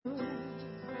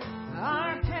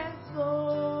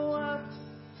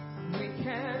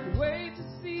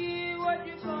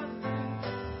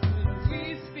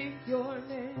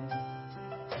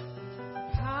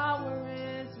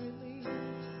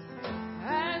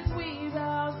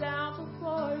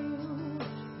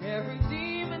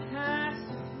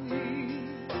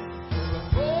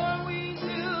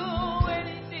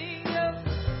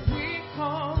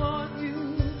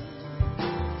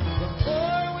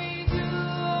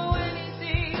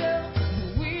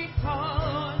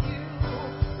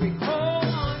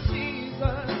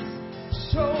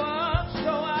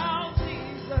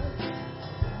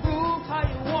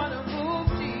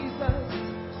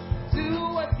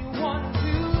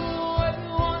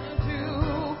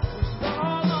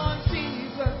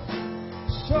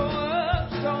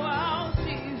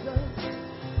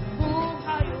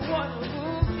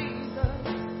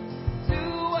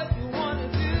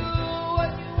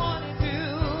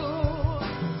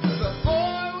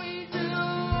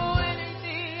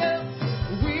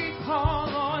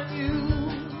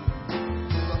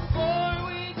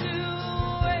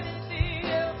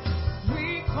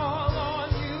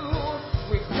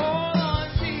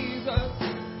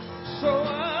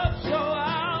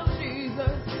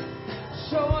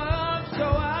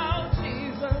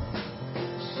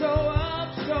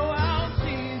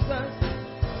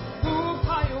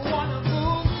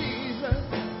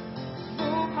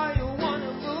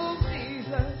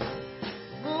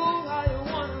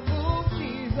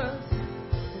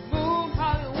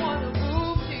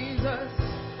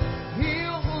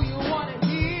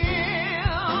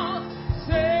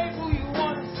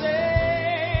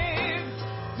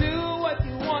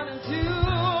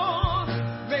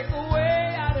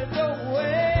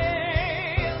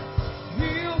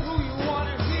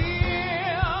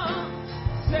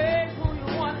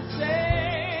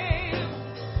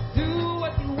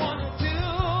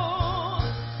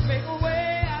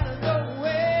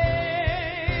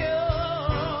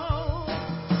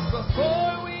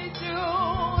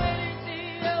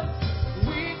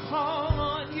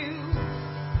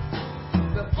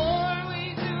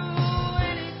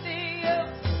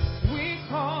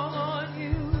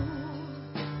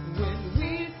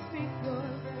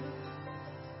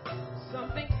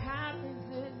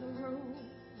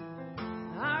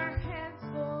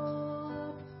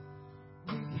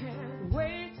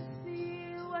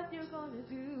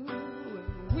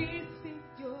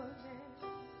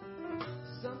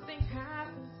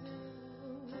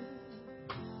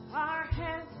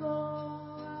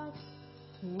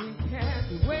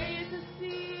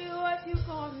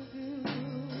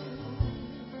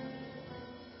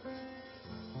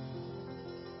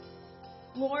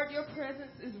Lord, your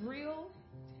presence is real,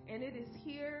 and it is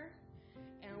here,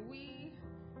 and we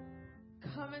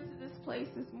come into this place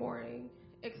this morning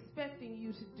expecting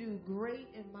you to do great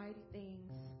and mighty things.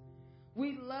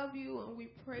 We love you, and we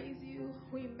praise you,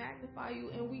 we magnify you,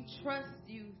 and we trust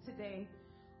you today,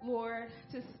 Lord,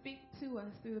 to speak to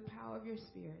us through the power of your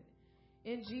Spirit.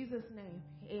 In Jesus' name,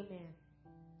 amen.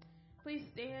 Please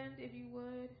stand if you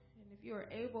would, and if you are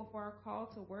able for our call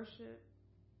to worship.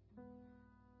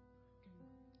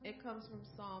 It comes from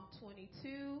Psalm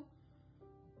 22,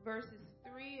 verses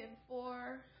 3 and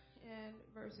 4, and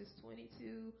verses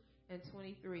 22 and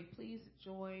 23. Please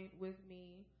join with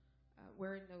me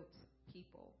where it notes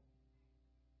people.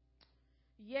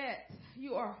 Yet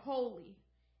you are holy,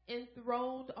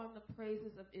 enthroned on the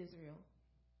praises of Israel.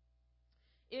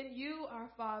 In you our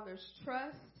fathers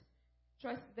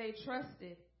they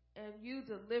trusted, and you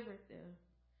delivered them.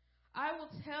 I will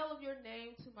tell of your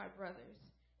name to my brothers.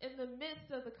 In the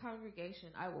midst of the congregation,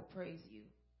 I will praise you.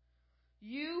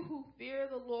 You who fear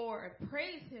the Lord,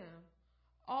 praise him.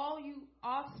 All you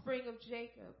offspring of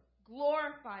Jacob,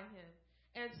 glorify him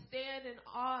and stand in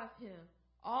awe of him.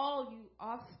 All you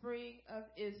offspring of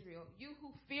Israel, you who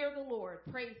fear the Lord,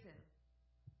 praise him.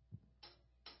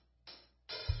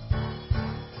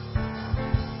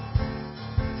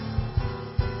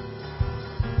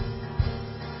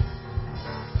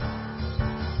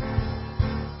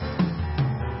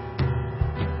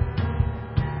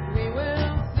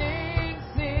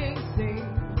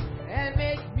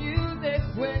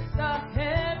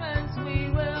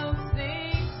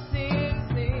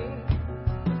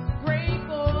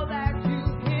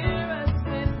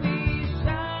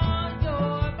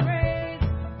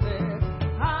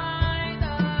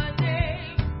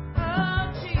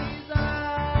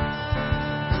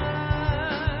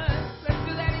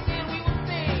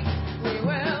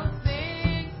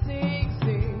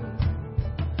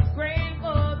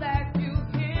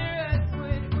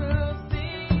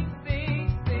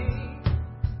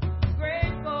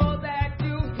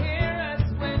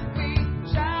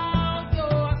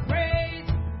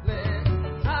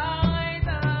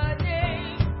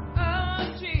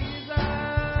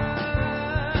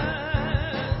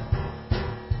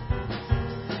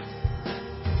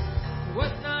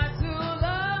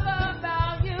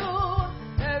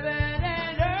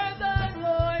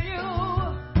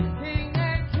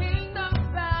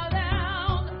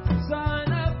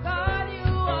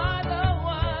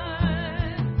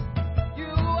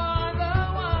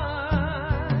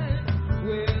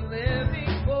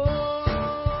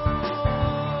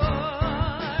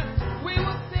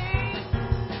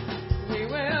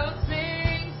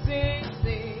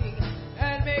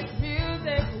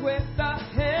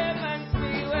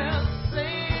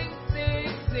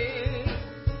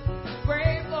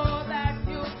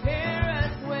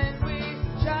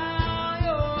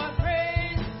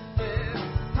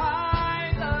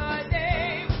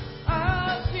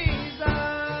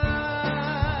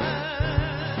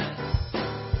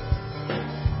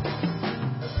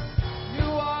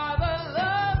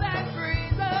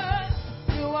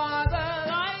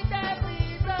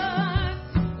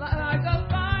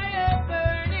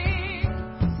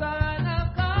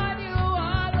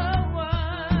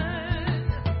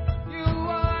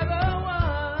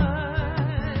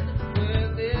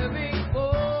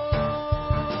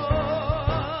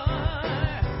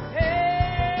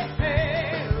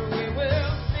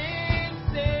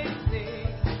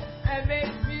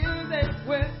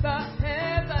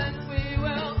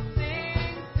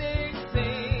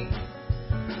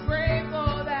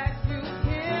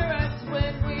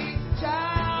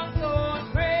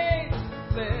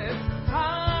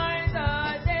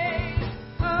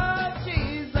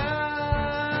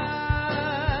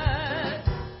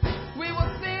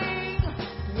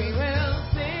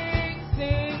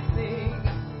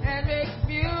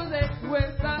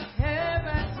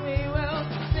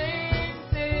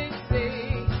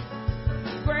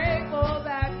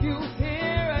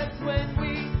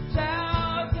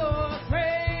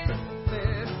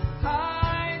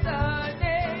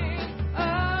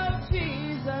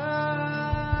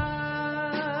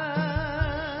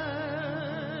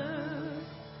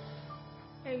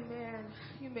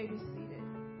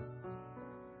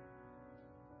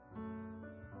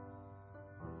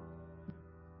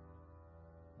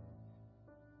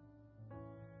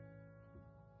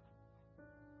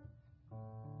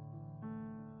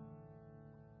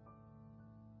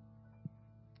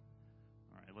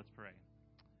 Let's pray.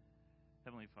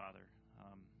 Heavenly Father,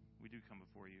 we do come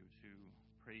before you to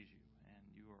praise you, and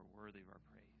you are worthy of our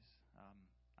praise.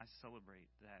 I celebrate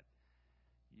that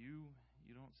you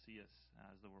don't see us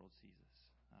as the world sees us.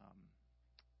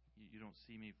 You don't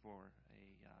see me for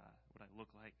what I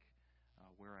look like,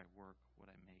 where I work, what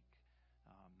I make,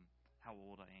 how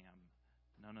old I am.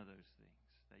 None of those things.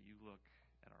 That you look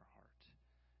at our heart,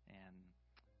 and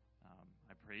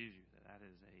I praise you that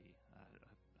is a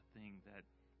thing that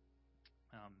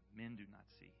men do not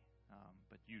see,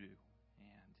 but you do,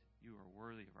 and you are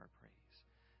worthy of our praise.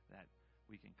 That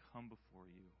we can come before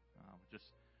you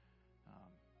just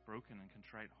broken and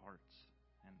contrite hearts,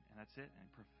 and that's it. And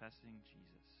professing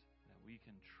Jesus, that we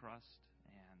can trust,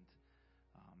 and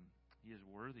He is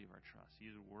worthy of our trust. He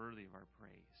is worthy of our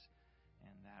praise.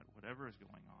 And that whatever is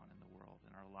going on in the world,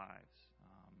 in our lives,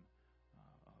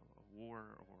 a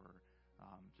war or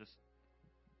just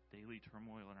daily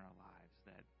turmoil in our lives,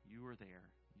 that you are there,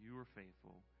 you are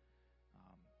faithful,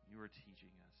 you are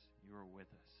teaching us, you are with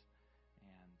us.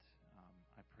 And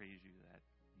I praise you that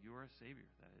you are a Savior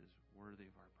that is worthy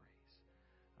of our praise.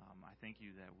 I thank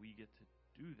you that we get to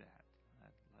do that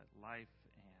life,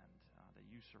 and that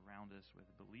you surround us with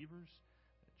believers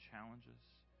that challenge us,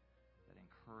 that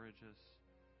encourage us,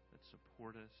 that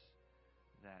support us,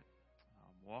 that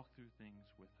walk through things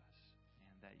with us,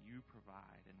 and that you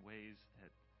provide in ways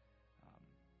that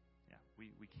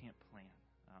we can't plan.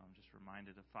 Just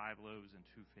reminded of 5 loaves and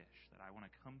 2 fish, that I want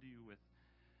to come to you with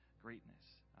greatness,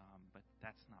 but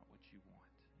that's not what you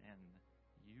want. And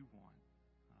you want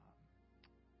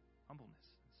humbleness,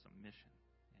 submission,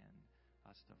 and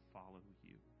us to follow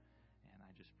you. And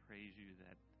I just praise you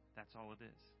that that's all it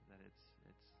is, that it's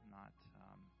not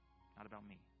about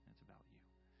me, it's about you.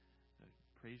 So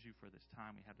praise you for this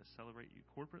time we have to celebrate you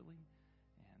corporately,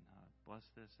 and bless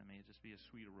this, and may it just be a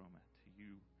sweet aroma to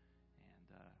you, and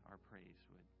our praise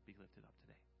would be lifted up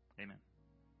today. Amen.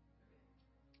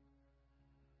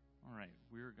 All right,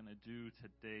 we're going to do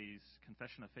today's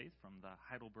confession of faith from the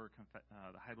Heidelberg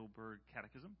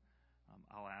Catechism.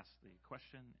 I'll ask the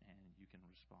question, and you can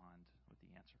respond with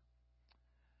the answer.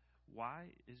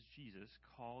 Why is Jesus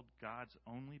called God's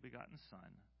only begotten Son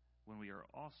when we are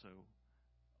also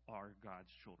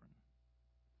God's children?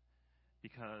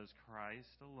 Because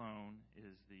Christ alone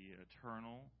is the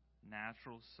eternal,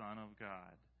 natural Son of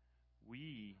God.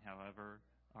 We, however,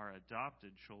 are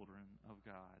adopted children of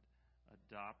God,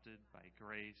 adopted by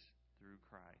grace through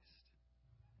Christ.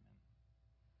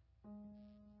 Amen.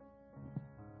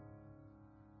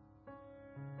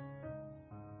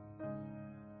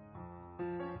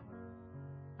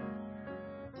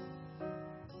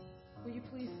 Will you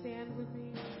please stand with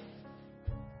me?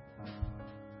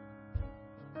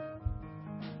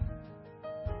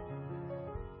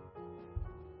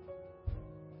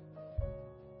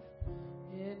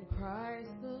 In Christ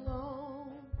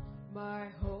alone, my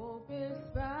hope is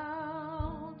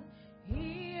found.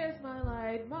 He is my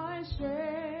light, my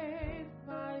strength,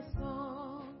 my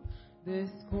song.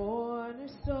 This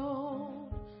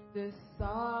cornerstone, this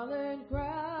solid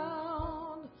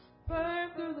ground,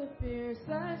 firm through the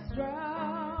fiercest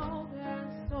drought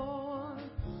and storm.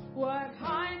 What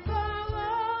heights of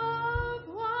love,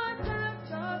 what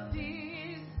depths of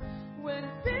peace, when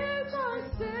fears are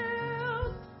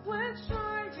stilled, when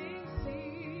striving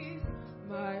cease.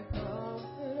 My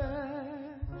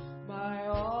comforter, my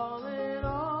all in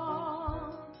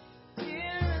all,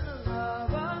 here in the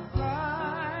love of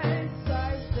Christ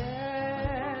I stand.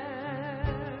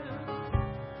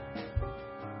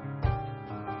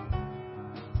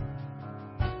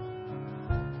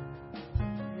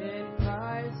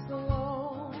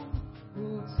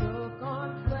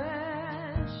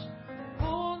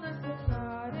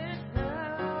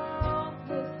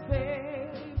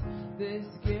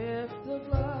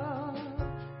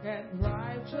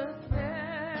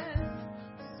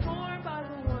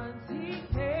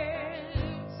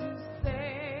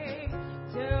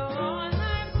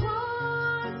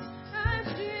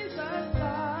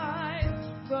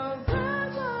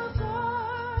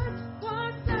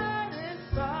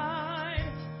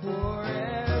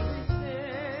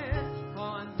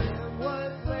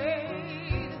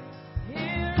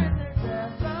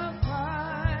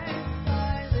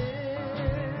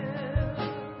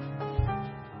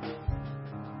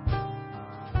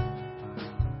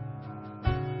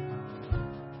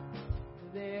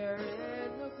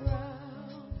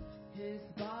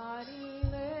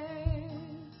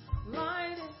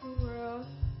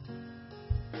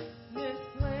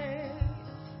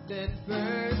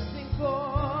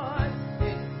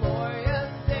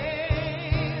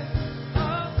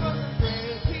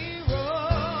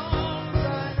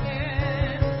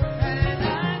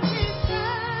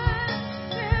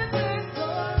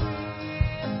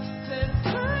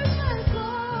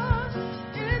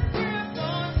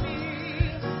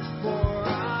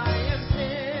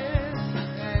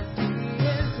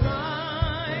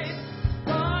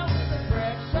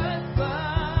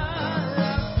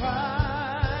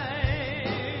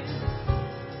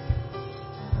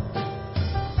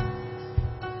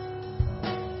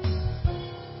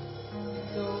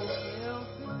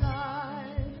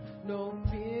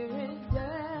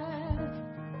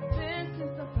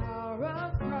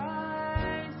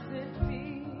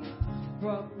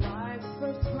 From life's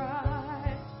first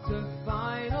cry to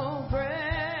final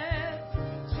breath,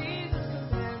 Jesus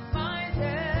commands my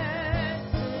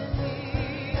destiny.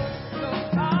 No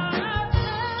power of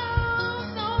hell,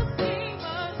 no scheme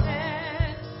of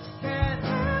man can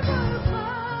ever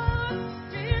pluck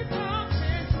me from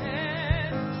His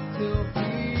hand till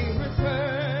He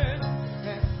returns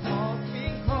and calls me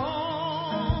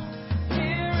home.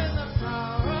 Here in the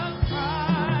power of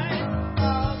Christ,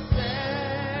 I'll stand.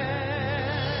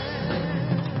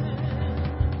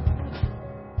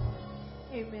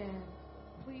 Amen.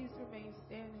 Please remain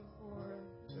standing for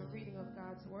the reading of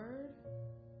God's Word.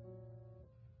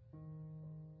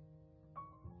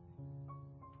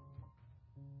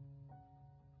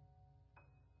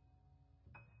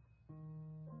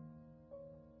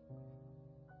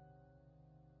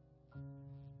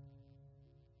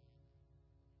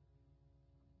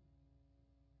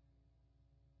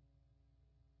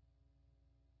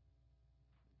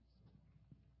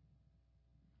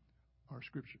 Our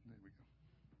scripture, there we go.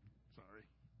 Sorry.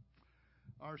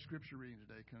 Our scripture reading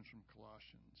today comes from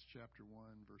Colossians chapter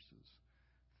 1, verses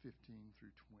 15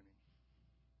 through 20.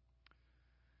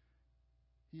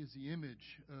 He is the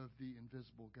image of the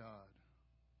invisible God,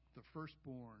 the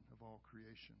firstborn of all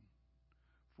creation.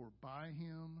 For by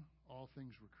Him all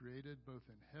things were created, both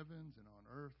in heavens and on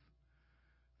earth,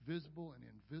 visible and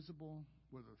invisible,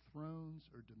 whether thrones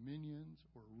or dominions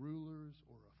or rulers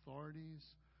or authorities.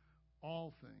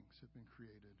 All things have been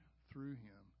created through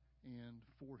Him and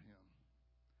for Him.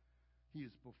 He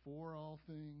is before all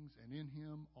things, and in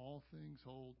Him all things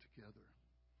hold together.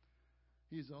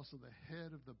 He is also the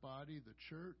head of the body, the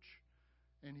church,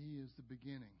 and He is the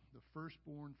beginning, the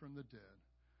firstborn from the dead,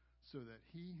 so that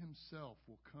He Himself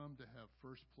will come to have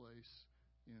first place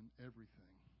in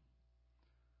everything.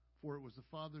 For it was the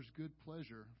Father's good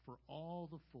pleasure for all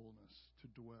the fullness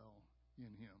to dwell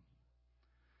in Him,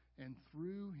 and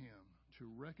through Him to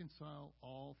reconcile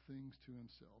all things to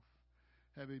Himself,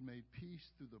 having made peace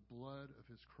through the blood of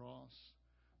His cross.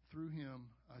 Through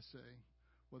Him, I say,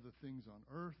 whether things on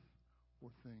earth or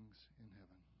things in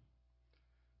heaven.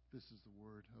 This is the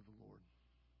word of the Lord.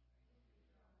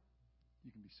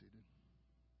 You can be seated.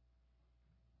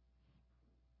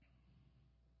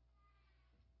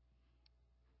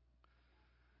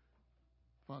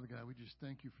 Father God, we just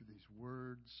thank You for these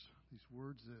words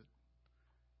that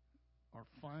are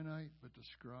finite but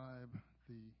describe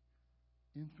the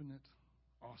infinite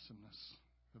awesomeness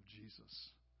of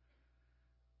Jesus.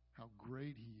 How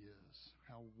great He is,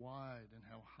 how wide and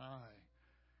how high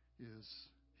is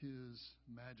His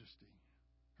majesty,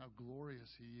 how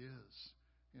glorious He is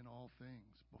in all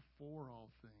things, before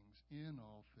all things, in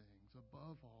all things,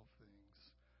 above all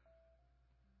things.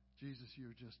 Jesus,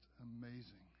 You're just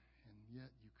amazing, and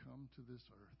yet You come to this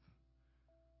earth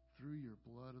through Your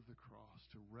blood of the cross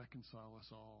to reconcile us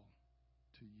all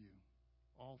to You,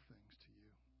 all things to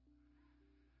You.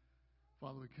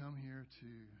 Father, we come here to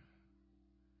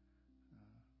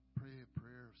pray a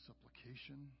prayer of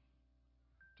supplication,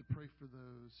 to pray for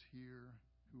those here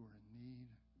who are in need,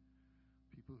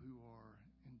 people who are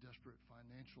in desperate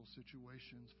financial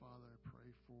situations. Father, I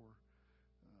pray for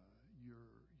your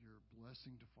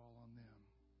blessing to fall on them,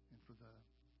 and for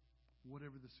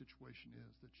whatever the situation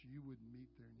is, that You would meet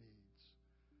their needs.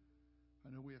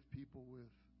 I know we have people with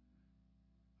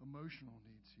emotional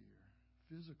needs here,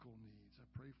 physical needs. I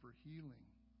pray for healing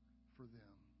for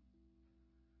them.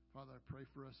 Father, I pray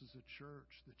for us as a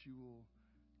church that You will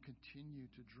continue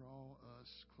to draw us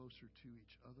closer to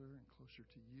each other and closer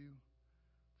to You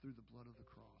through the blood of the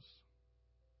cross.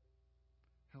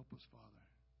 Help us, Father.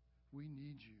 We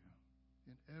need You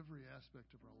in every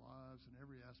aspect of our lives, in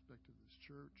every aspect of this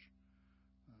church.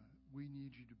 We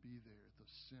need You to be there at the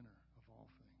center of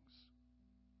all things.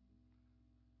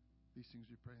 These things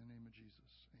we pray in the name of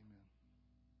Jesus. Amen.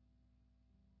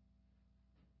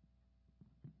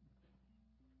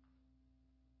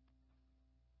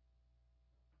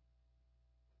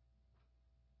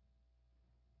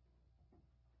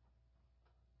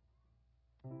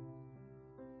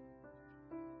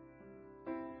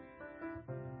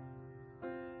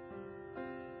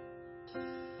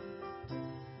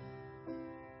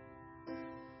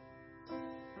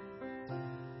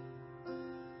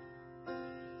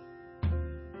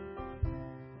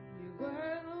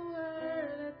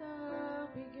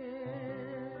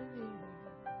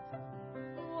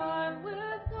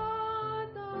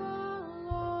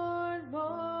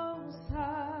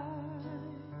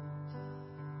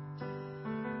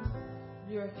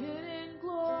 Your hidden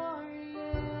glory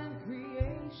in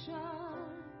creation,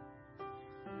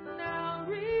 now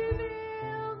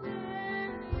revealed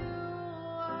in You,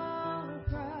 our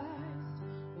Christ.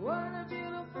 What a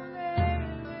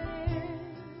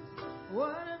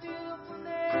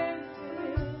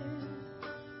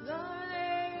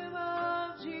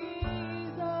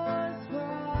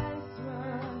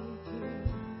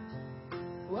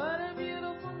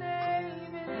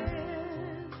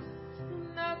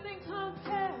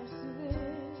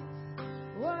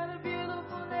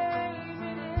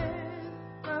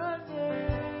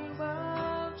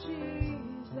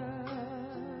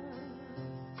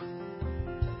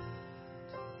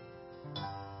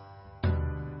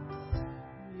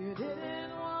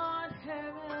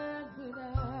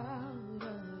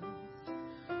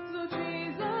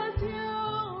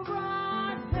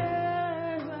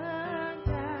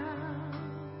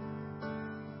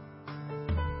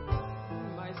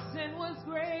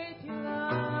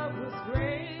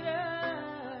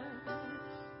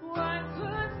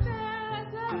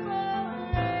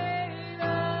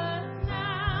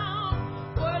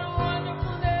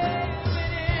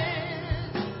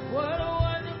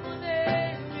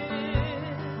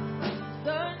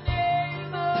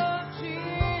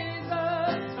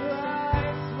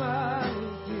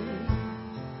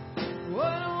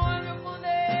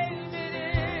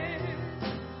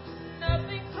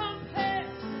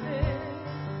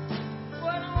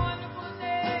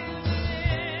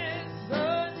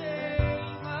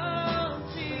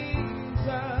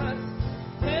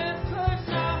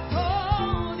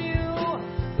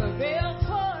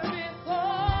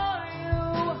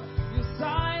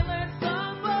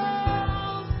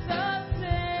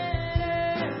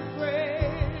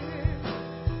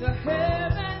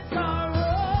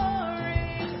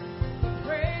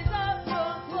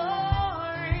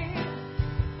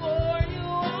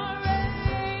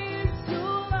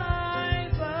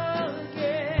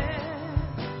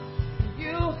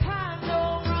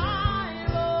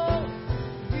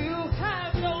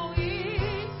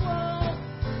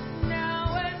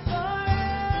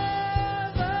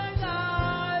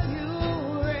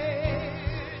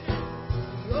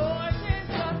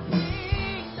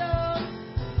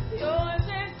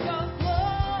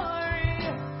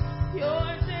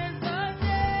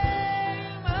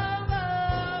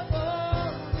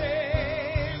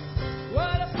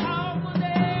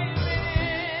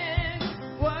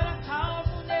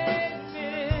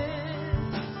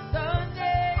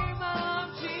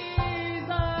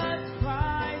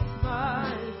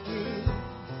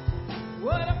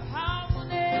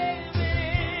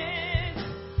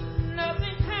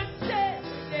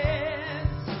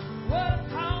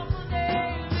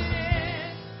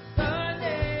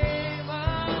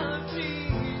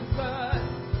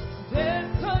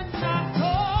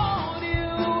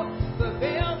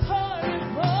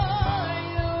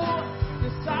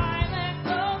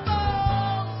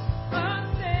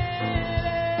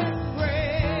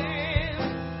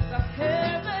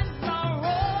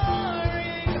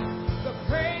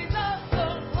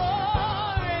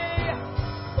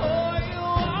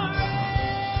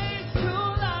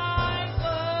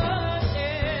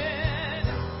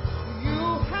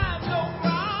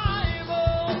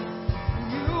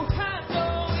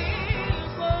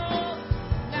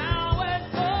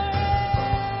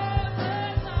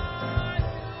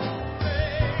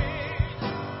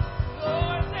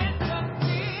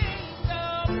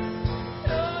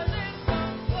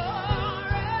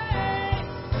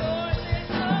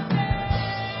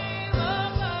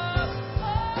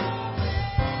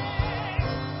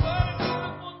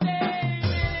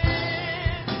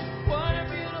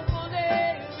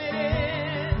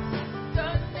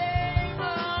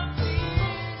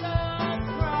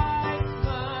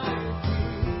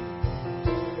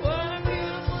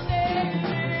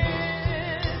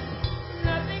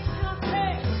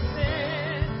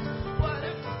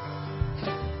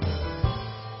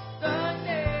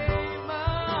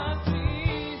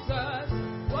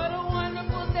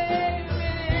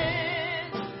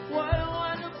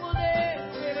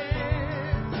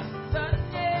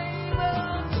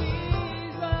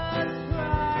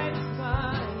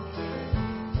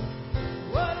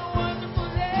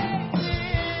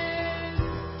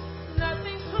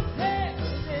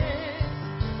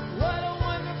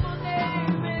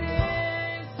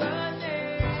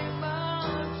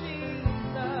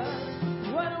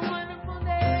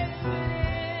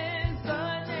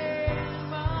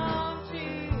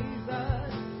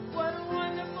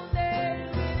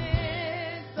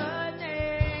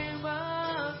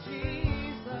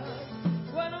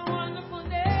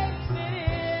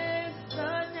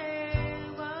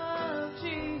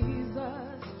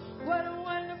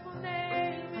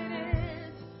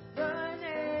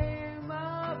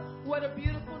What a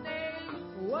beautiful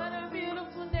name. What a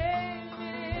beautiful name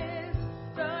it is.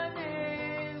 The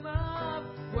name of.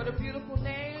 What a beautiful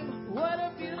name. What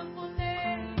a beautiful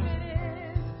name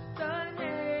it is. The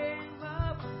name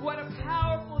of. What a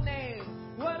powerful name.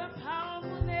 What a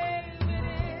powerful name it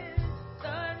is.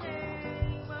 The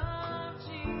name of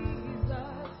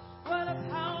Jesus. What a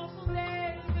powerful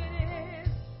name it is.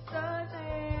 The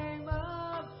name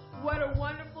of. What a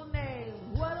wonderful name.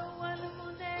 What a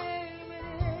wonderful name it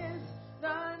is.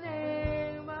 The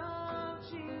name of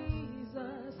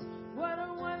Jesus. What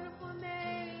a wonderful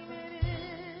name it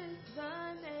is.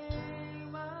 The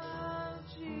name of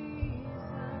Jesus.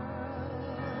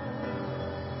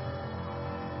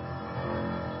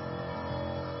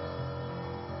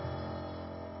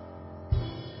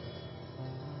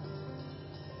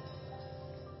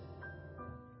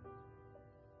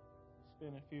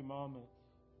 Spend a few moments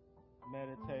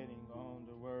meditating on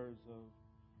the words of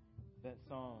that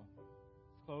song.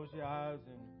 Close your eyes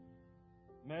and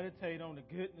meditate on the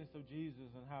goodness of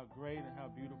Jesus and how great and how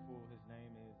beautiful His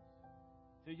name is.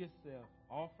 To yourself,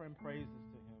 offering praises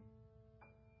to Him.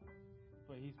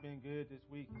 For He's been good this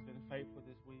week. He's been faithful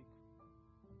this week.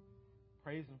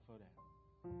 Praise Him for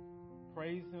that.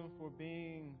 Praise Him for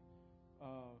being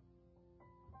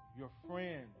your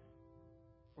friend,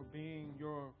 for being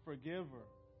your forgiver,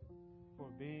 for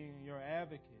being your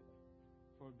advocate,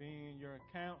 for being your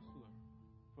counselor,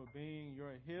 for being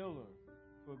your healer,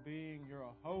 for being your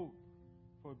hope,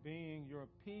 for being your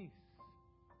peace,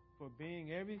 for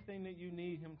being everything that you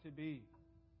need Him to be.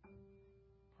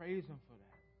 Praise Him for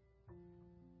that.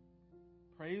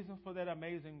 Praise Him for that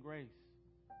amazing grace.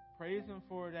 Praise Him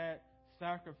for that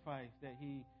sacrifice that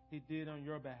He did on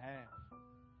your behalf.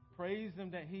 Praise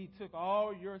Him that He took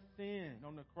all your sin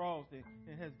on the cross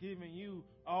and has given you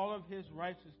all of His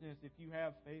righteousness if you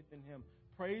have faith in Him.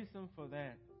 Praise Him for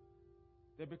that.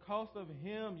 That because of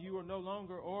Him, you are no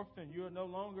longer orphan. You are no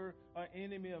longer an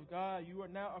enemy of God. You are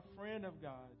now a friend of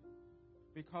God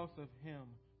because of Him.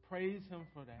 Praise Him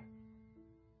for that.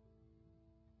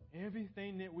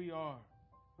 Everything that we are,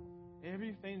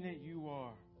 everything that you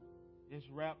are, is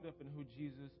wrapped up in who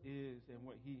Jesus is and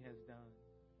what He has done.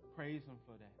 Praise Him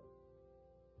for that.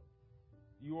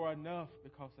 You are enough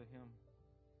because of Him.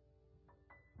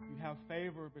 You have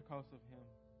favor because of Him.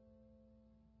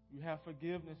 You have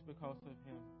forgiveness because of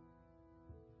Him.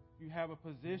 You have a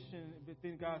position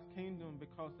within God's kingdom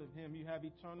because of Him. You have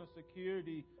eternal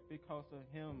security because of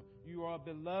Him. You are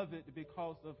beloved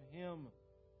because of Him.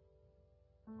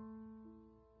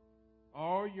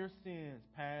 All your sins,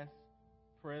 past,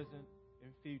 present,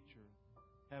 and future,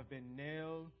 have been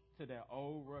nailed to that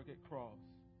old rugged cross,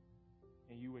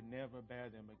 and you would never bear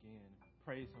them again.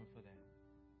 Praise Him for that.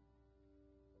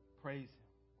 Praise Him.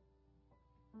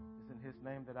 It's in His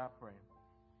name that I pray.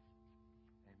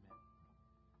 Amen.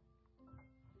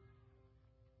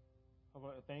 I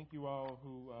want to thank you all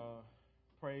who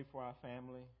prayed for our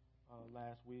family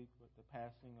last week with the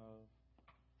passing of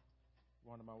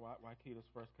one of my Waikita's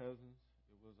first cousins.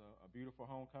 It was a beautiful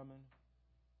homecoming,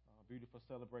 a beautiful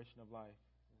celebration of life.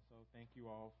 And so thank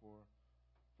you all for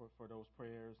those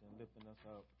prayers and lifting us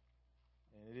up.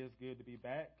 And it is good to be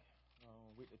back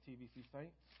with the TVC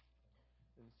Saints.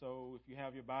 And so if you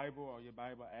have your Bible or your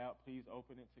Bible app, please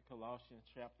open it to Colossians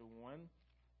chapter 1.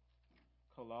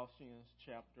 Colossians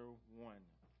chapter 1.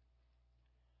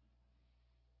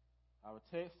 Our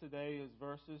text today is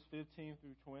verses 15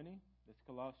 through 20. It's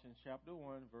Colossians chapter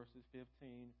 1, verses 15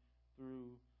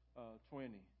 through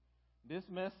 20. This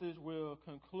message will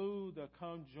conclude the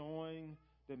Come Join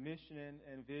the Mission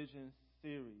and Vision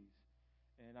series.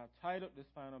 And I've titled this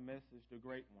final message, The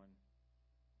Great One.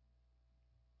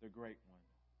 The Great One.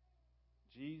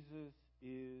 Jesus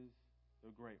is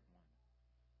the Great One.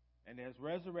 And as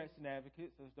resurrection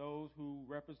advocates, as those who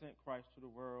represent Christ to the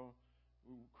world,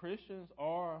 Christians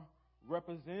are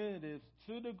representatives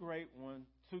to the Great One,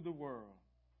 to the world.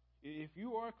 If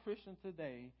you are a Christian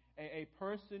today, a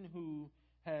person who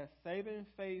has saving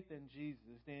faith in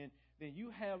Jesus, then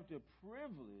you have the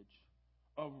privilege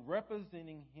of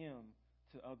representing Him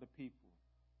to other people,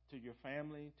 to your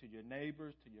family, to your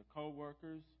neighbors, to your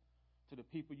co-workers, to the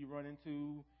people you run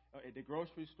into at the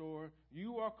grocery store.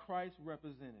 You are Christ's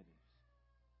representatives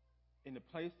in the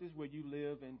places where you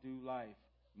live and do life,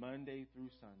 Monday through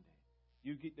Sunday.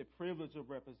 You get the privilege of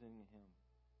representing Him.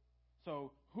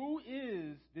 So who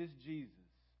is this Jesus?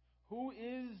 Who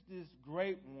is this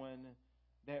Great One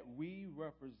that we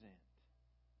represent?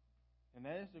 And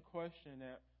that is the question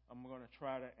that I'm going to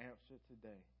try to answer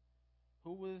today.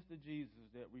 Who is the Jesus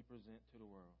that we present to the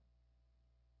world?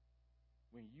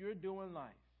 When you're doing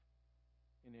life,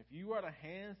 and if you are the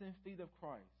hands and feet of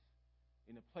Christ,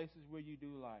 in the places where you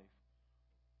do life,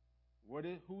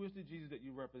 who is the Jesus that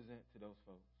you represent to those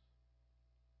folks?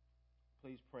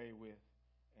 Please pray with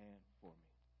and for me.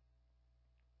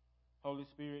 Holy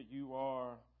Spirit, you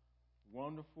are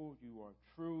wonderful, you are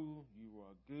true, you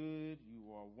are good,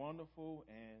 you are wonderful,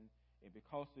 and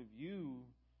because of you,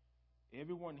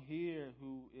 everyone here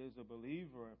who is a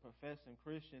believer and professing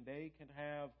Christian, they can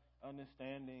have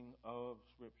understanding of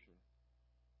Scripture.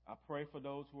 I pray for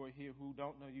those who are here who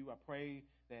don't know you. I pray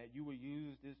that you will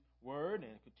use this word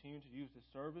and continue to use this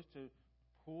service to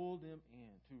pull them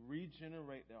in, to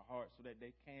regenerate their hearts so that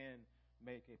they can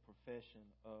make a profession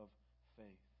of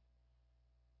faith.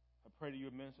 I pray that you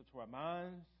would minister to our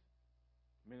minds,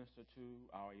 minister to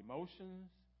our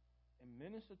emotions, and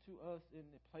minister to us in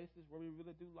the places where we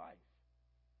really do life.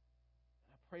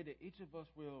 I pray that each of us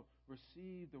will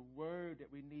receive the word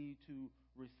that we need to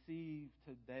receive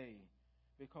today,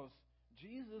 because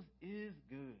Jesus is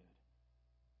good.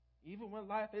 Even when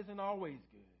life isn't always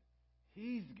good,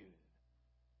 He's good.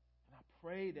 And I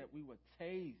pray that we would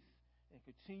taste and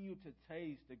continue to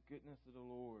taste the goodness of the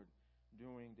Lord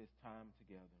during this time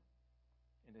together.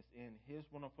 And it's in His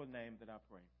wonderful name that I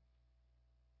pray.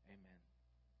 Amen.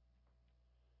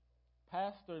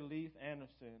 Pastor Leith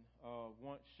Anderson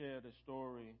once shared a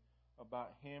story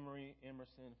about Henry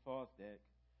Emerson Fosdick.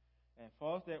 And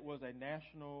Fosdick was a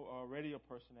national radio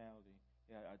personality,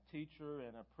 a teacher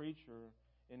and a preacher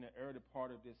in the early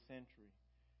part of this century.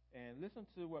 And listen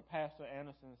to what Pastor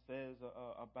Anderson says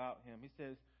about him. He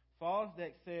says,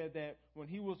 Fosdick said that when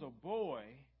he was a boy,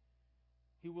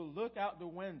 he would look out the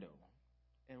window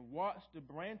and watch the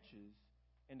branches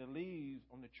and the leaves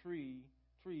on the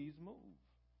trees move.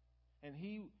 And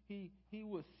he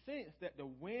would sense that the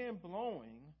wind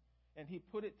blowing, and he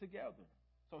put it together.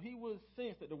 So he would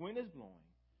sense that the wind is blowing.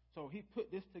 So he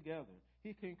put this together.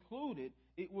 He concluded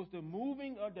it was the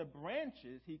moving of the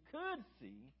branches he could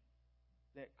see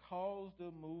that caused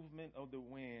the movement of the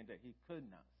wind that he could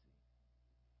not see.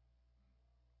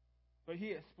 But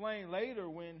he explained later,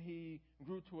 when he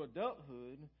grew to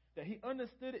adulthood, that he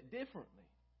understood it differently,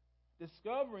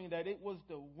 discovering that it was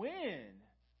the wind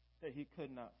that he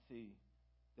could not see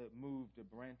that moved the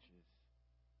branches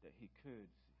that he could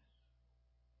see.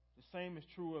 The same is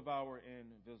true of our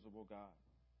invisible God.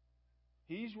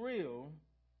 He's real,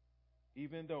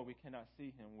 even though we cannot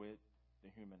see Him with the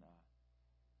human eye.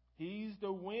 He's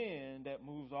the wind that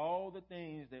moves all the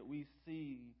things that we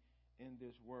see in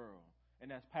this world.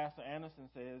 And as Pastor Anderson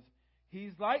says,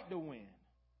 He's like the wind.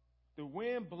 The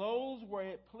wind blows where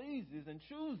it pleases and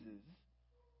chooses.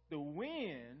 The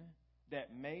wind that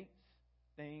makes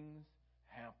things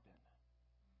happen.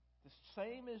 The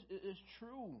same is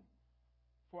true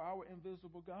for our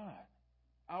invisible God.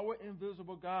 Our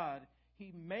invisible God,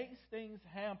 He makes things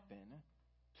happen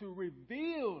to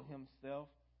reveal Himself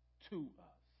to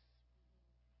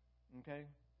us. Okay?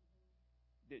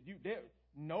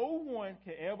 No one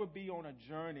can ever be on a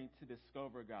journey to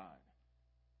discover God.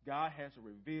 God has to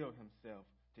reveal Himself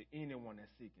to anyone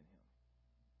that's seeking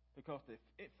Him. Because the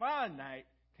finite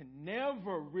can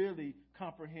never really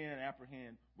comprehend and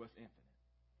apprehend what's infinite.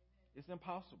 It's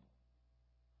impossible.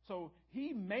 So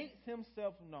He makes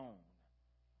Himself known.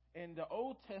 And the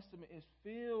Old Testament is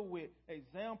filled with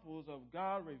examples of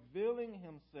God revealing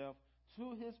Himself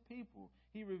to His people.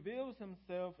 He reveals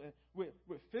Himself with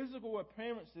physical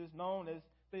appearances known as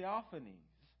theophanies.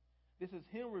 This is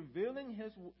Him revealing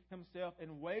Himself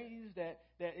in ways that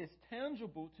is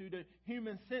tangible to the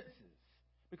human senses.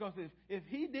 Because if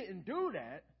He didn't do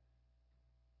that,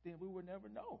 then we would never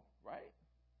know, right?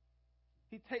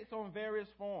 He takes on various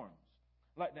forms,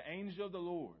 like the angel of the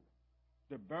Lord,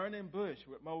 the burning bush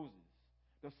with Moses,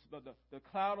 the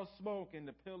cloud of smoke and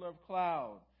the pillar of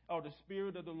cloud, or the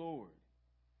Spirit of the Lord.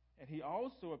 And He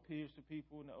also appears to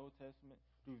people in the Old Testament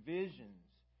through visions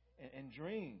and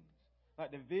dreams,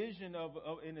 like the vision of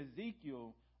in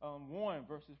Ezekiel 1,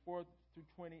 verses 4 through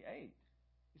 28.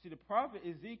 You see, the prophet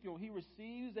Ezekiel, he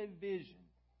receives a vision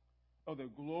of the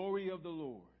glory of the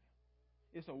Lord.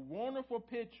 It's a wonderful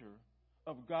picture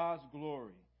of God's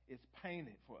glory. It's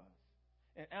painted for us.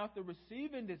 And after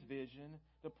receiving this vision,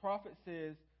 the prophet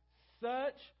says,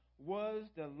 such was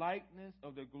the likeness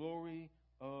of the glory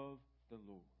of the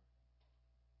Lord.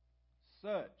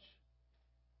 Such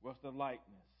was the likeness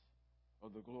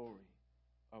of the glory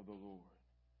of the Lord.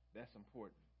 That's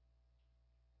important.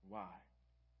 Why?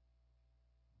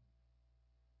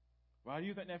 Why do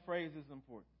you think that phrase is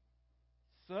important?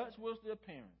 Such was the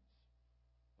appearance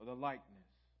of the likeness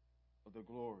of the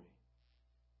glory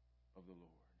of the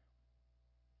Lord.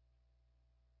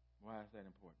 Why is that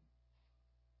important?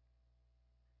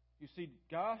 You see,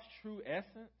 God's true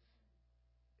essence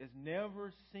is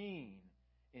never seen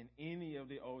in any of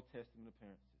the Old Testament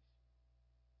appearances.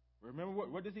 Remember,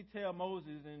 what does he tell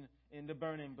Moses in the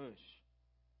burning bush?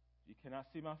 You cannot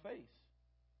see my face,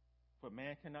 for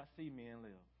man cannot see me and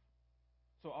live.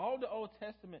 So all the Old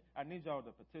Testament, I need y'all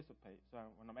to participate. So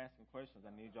when I'm asking questions,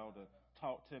 I need y'all to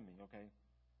talk to me, okay?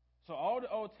 So all the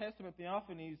Old Testament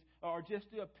theophanies are just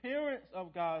the appearance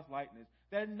of God's likeness.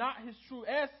 They're not his true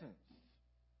essence.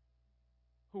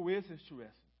 Who is his true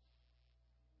essence?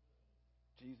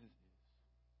 Jesus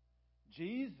is.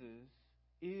 Jesus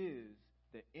is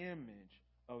the image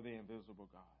of the invisible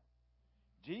God.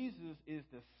 Jesus is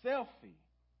the selfie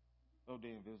of the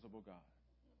invisible God.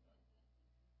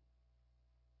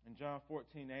 In John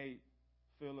 14:8,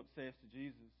 Philip says to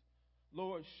Jesus,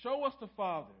 Lord, show us the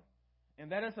Father,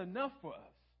 and that is enough for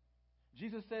us.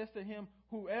 Jesus says to him,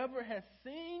 whoever has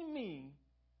seen me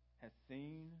has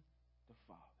seen the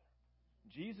Father.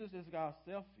 Jesus is God's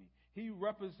selfie. He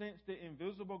represents the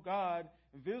invisible God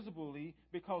visibly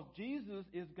because Jesus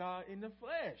is God in the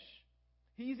flesh.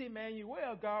 He's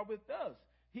Emmanuel, God with us.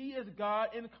 He is God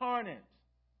incarnate.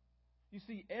 You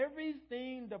see,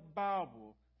 everything the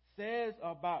Bible says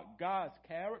about God's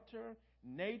character,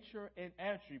 nature, and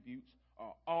attributes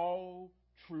are all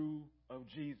true of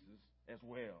Jesus as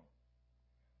well.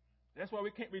 That's why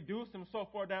we can't reduce him so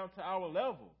far down to our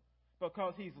level,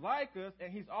 because he's like us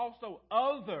and he's also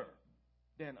other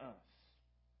than us.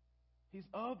 He's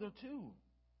other too.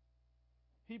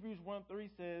 Hebrews 1:3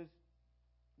 says,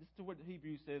 listen to what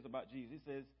Hebrews says about Jesus. It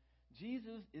says,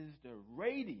 Jesus is the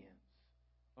radiance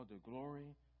of the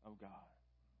glory of God.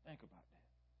 Think about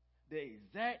that. The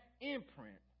exact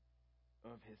imprint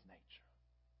of his nature.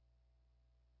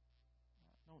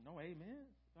 No, amen.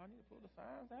 I need to pull the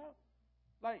signs out.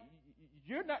 Like,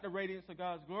 you're not the radiance of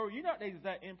God's glory. You're not the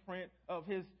exact imprint of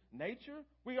his nature.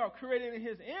 We are created in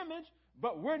his image,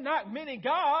 but we're not many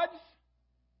gods.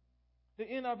 The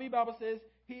NIV Bible says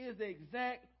he is the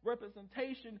exact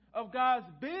representation of God's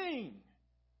being.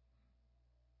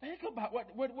 Think about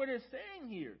what it's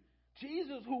saying here.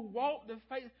 Jesus, who walked the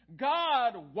face,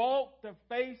 God walked the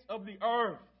face of the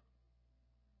earth.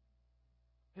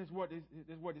 Is what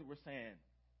we're saying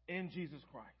in Jesus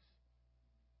Christ.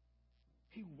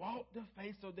 He walked the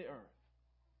face of the earth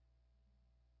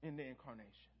in the incarnation.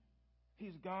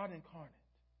 He's God incarnate.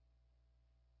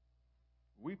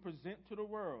 We present to the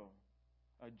world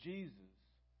a Jesus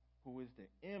who is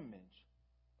the image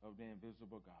of the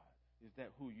invisible God. Is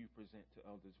that who you present to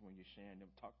others when you're sharing them,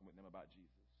 talking with them about Jesus?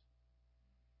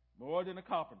 More than a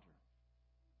carpenter.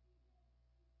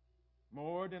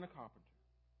 More than a carpenter.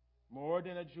 More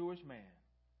than a Jewish man.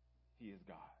 He is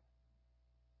God.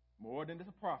 More than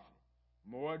a prophet.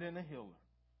 More than a healer.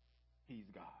 He's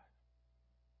God.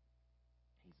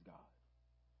 He's God.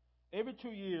 Every 2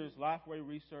 years, Lifeway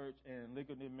Research and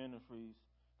Liberty Ministries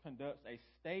conducts a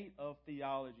state of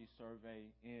theology survey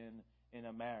in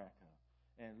America.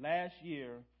 And last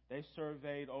year, they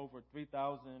surveyed over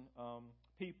 3,000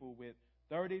 people with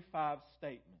 35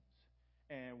 statements.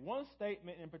 And one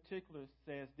statement in particular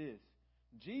says this: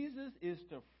 Jesus is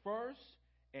the first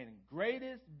and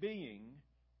greatest being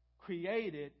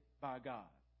created by God.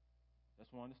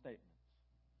 That's one of the statements.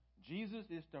 Jesus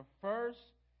is the first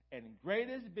and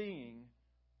greatest being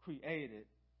created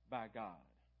by God.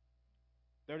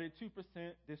 32%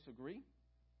 disagree.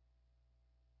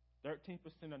 13%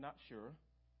 are not sure.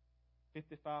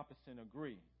 55%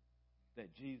 agree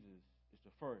that Jesus is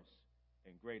the first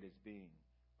and greatest being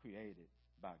created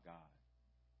by God.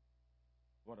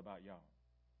 What about y'all?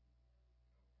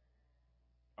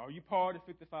 Are you part of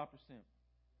 55%?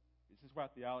 This is why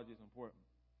theology is important.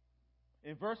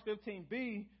 In verse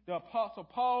 15b, the Apostle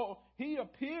Paul, he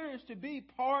appears to be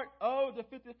part of the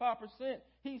 55%.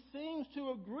 He seems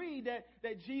to agree that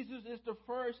Jesus is the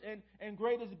first and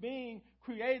greatest being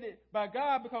created by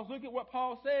God, because look at what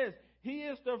Paul says. He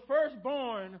is the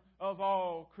firstborn of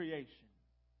all creation.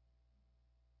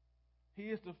 He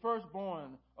is the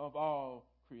firstborn of all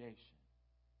creation.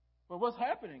 But what's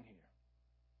happening here?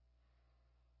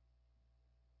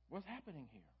 What's happening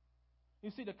here?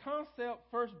 You see, the concept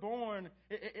firstborn,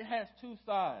 it has two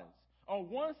sides. On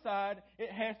one side,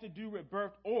 it has to do with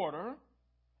birth order.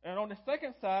 And on the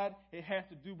second side, it has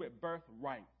to do with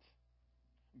birthright.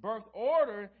 Birth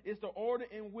order is the order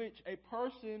in which a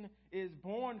person is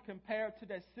born compared to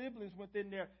their siblings within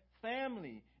their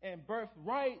family. And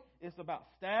birthright is about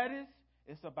status,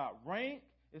 it's about rank,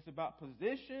 it's about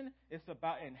position, it's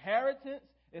about inheritance,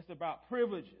 it's about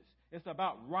privileges, it's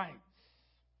about rights.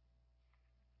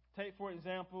 Take, for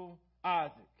example,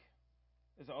 Isaac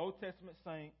is an Old Testament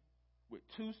saint with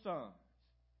two sons,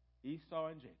 Esau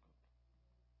and Jacob.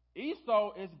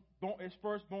 Esau is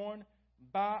firstborn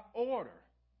by order.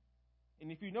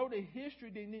 And if you know the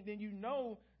history, then you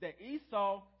know that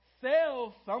Esau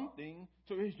sells something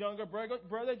to his younger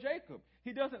brother Jacob.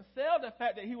 He doesn't sell the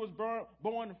fact that he was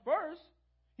born first.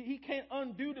 He can't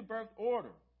undo the birth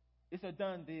order. It's a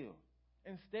done deal.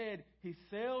 Instead, he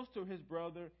sells to his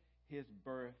brother his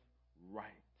birthright,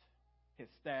 his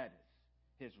status,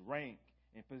 his rank,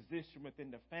 and position within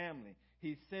the family.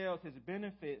 He sells his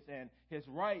benefits and his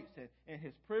rights and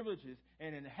his privileges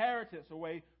and inheritance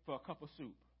away for a cup of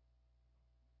soup.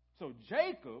 So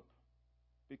Jacob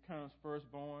becomes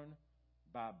firstborn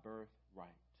by birthright.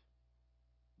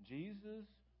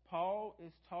 Paul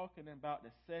is talking about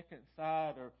the second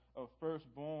side of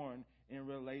firstborn in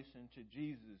relation to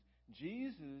Jesus.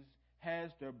 Jesus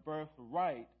has the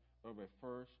birthright of a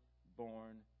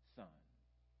firstborn son.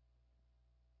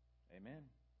 Amen.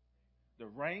 The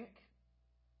rank,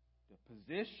 the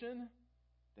position,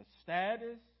 the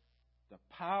status, the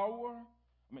power,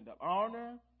 the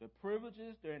honor, the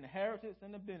privileges, the inheritance,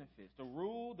 and the benefits, the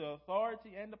rule, the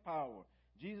authority, and the power.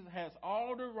 Jesus has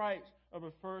all the rights of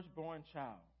a firstborn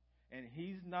child. And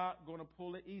he's not going to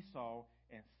pull an Esau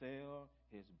and sell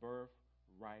his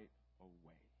birthright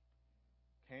away.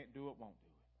 Can't do it, won't do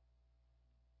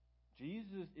it.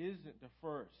 Jesus isn't the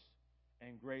first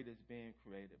and greatest being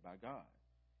created by God.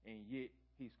 And yet,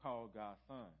 he's called God's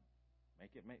son.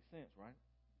 Make it make sense, right?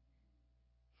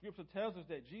 Scripture tells us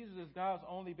that Jesus is God's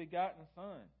only begotten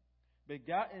son.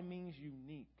 Begotten means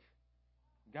unique.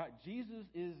 Jesus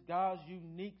is God's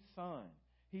unique son.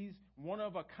 He's one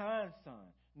of a kind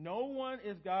son. No one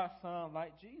is God's son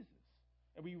like Jesus.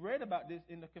 And we read about this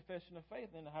in the Confession of Faith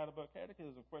in the Heidelberg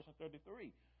Catechism, question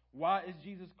 33. Why is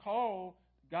Jesus called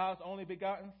God's only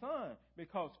begotten son?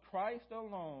 Because Christ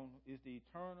alone is the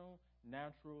eternal,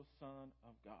 natural Son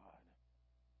of God.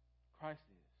 Christ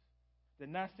is. The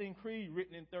Nicene Creed,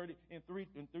 written in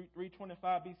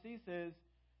 325 BC, says,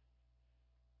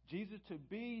 Jesus to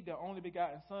be the only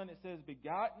begotten Son, it says,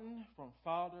 begotten from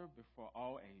Father before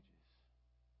all ages.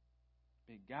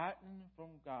 Begotten from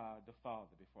God the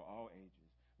Father before all ages.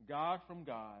 God from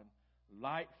God,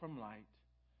 light from light,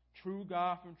 true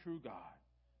God from true God,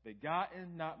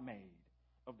 begotten, not made,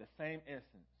 of the same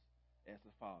essence as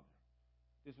the Father.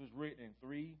 This was written in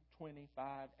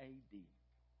 325 AD.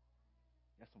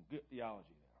 That's some good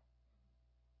theology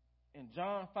there. In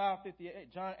John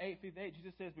 8:58,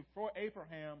 Jesus says, before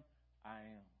Abraham, I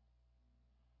am.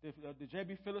 The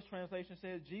J.B. Phillips translation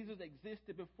says, Jesus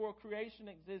existed before creation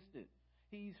existed.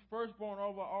 He's firstborn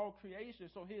over all creation.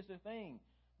 So here's the thing,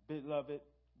 beloved.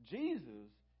 Jesus,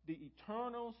 the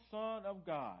eternal Son of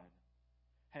God,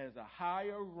 has a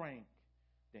higher rank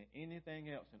than anything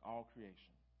else in all creation.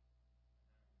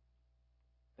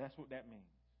 That's what that means.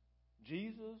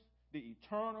 Jesus, the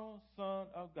eternal Son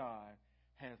of God,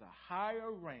 has a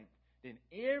higher rank than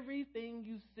everything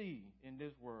you see in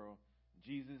this world.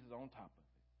 Jesus is on top of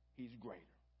it. He's greater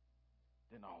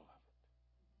than all of it.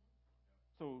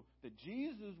 So the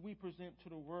Jesus we present to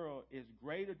the world is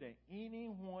greater than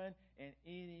anyone and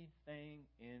anything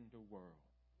in the world.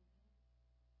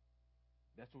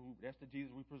 That's the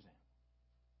Jesus we present.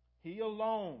 He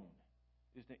alone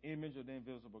is the image of the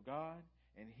invisible God,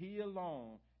 and he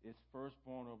alone is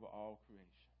firstborn over all creation.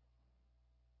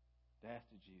 That's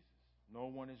the Jesus. No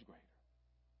one is greater.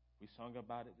 We sung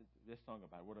about it. Let's sung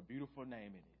about it. What a beautiful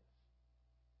name it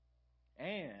is.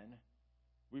 And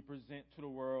we present to the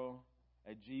world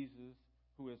a Jesus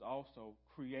who is also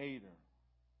creator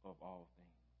of all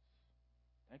things.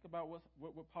 Think about what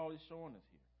Paul is showing us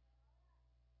here.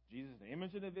 Jesus is the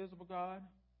image of the invisible God.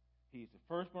 He's the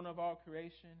firstborn of all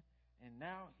creation. And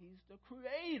now he's the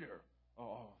creator of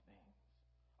all things.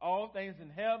 All things in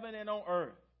heaven and on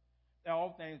earth.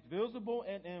 All things visible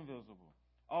and invisible.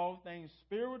 All things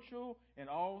spiritual and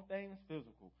all things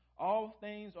physical. All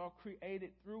things are created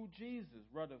through Jesus,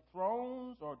 whether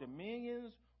thrones or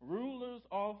dominions, rulers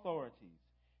or authorities,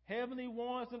 heavenly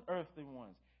ones and earthly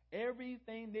ones.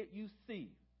 Everything that you see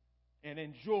and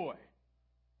enjoy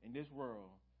in this world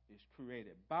is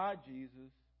created by Jesus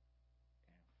and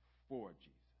for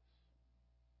Jesus.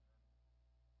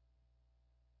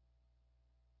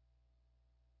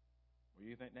 What do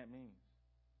you think that means?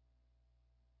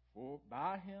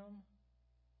 By him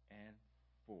and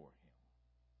for him.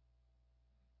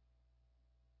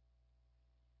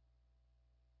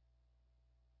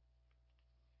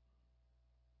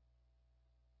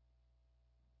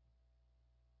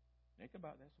 Think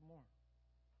about that some more.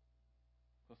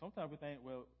 So sometimes we think,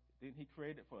 well, didn't he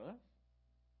create it for us?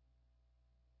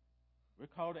 We're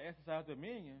called to exercise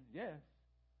dominion, yes,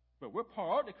 but we're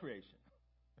part of the creation.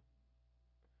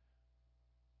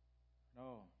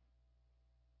 No,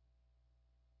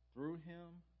 through him,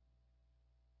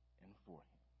 and for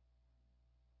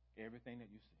him. Everything that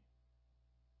you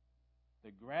see.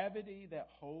 The gravity that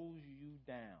holds you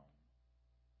down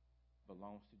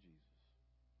belongs to Jesus,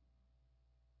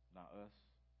 not us,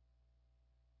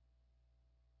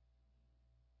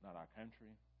 not our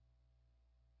country,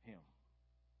 him.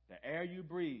 The air you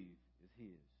breathe is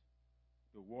his.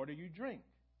 The water you drink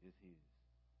is his.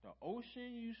 The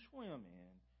ocean you swim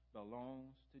in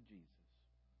belongs to Jesus.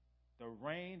 The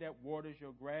rain that waters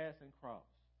your grass and crops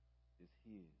is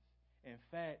his. In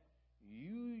fact,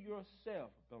 you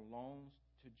yourself belongs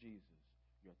to Jesus.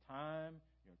 Your time,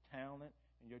 your talent,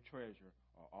 and your treasure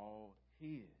are all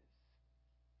his.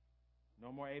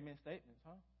 No more amen statements,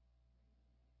 huh?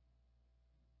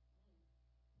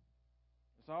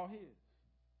 It's all his.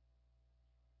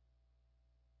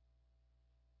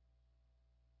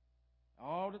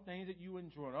 All the things that you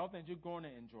enjoy, all the things you're going to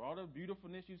enjoy, all the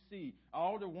beautifulness you see,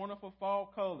 all the wonderful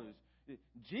fall colors.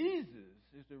 Jesus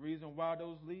is the reason why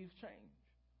those leaves change.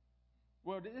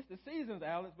 Well, it's the seasons,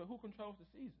 Alex, but who controls the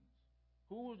seasons?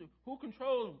 Who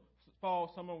controls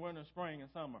fall, summer, winter, spring, and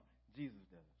summer? Jesus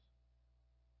does.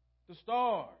 The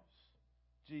stars,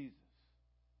 Jesus.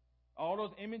 All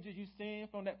those images you've seen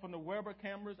from the Weber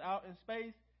cameras out in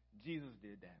space, Jesus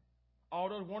did that. All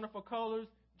those wonderful colors,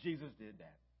 Jesus did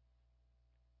that.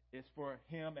 It's for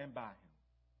him and by him.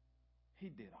 He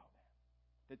did all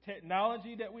that. The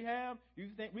technology that we have, you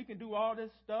think we can do all this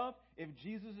stuff if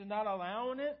Jesus is not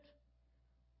allowing it?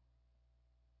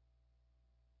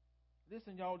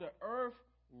 Listen, y'all, the earth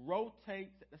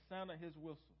rotates at the sound of his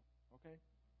whistle. Okay?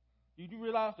 You do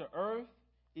realize the earth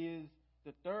is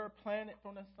the third planet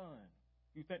from the sun.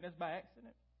 You think that's by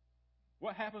accident?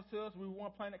 What happens to us when we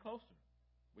want a planet closer?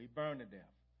 We burn to death.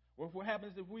 What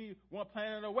happens if we want a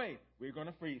planet away? We're going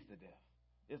to freeze to death.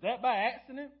 Is that by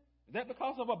accident? Is that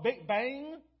because of a big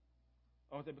bang?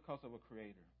 Or is it because of a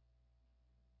creator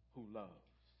who loves?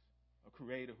 A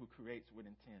creator who creates with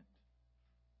intent.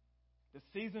 The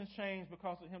seasons change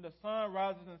because of him. The sun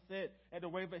rises and sets at the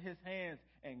wave of his hands.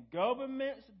 And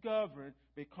governments govern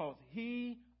because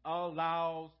he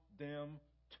allows them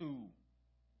to.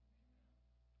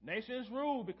 Nations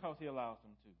rule because he allows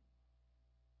them to.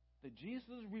 The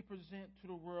Jesus we present to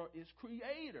the world is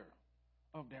creator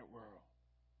of that world.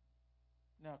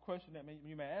 Now, a question that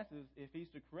you may ask is, if he's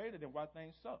the creator, then why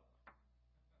things suck?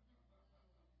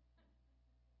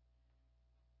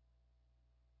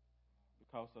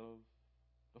 Because of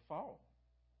the fall.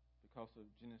 Because of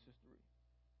Genesis 3.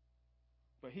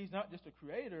 But he's not just a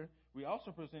creator. We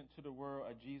also present to the world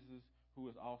a Jesus who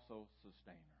is also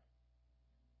sustainer.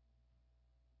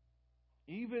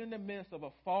 Even in the midst of a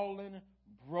fallen,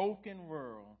 broken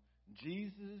world,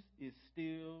 Jesus is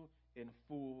still in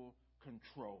full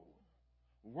control.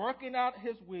 Working out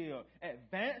his will,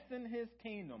 advancing his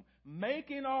kingdom,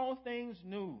 making all things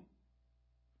new.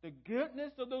 The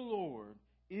goodness of the Lord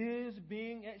is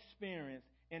being experienced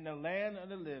in the land of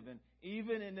the living,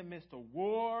 even in the midst of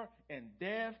war and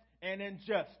death and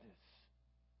injustice.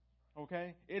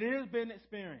 Okay? It has been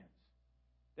experienced.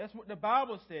 That's what the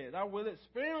Bible says. I will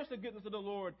experience the goodness of the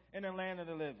Lord in the land of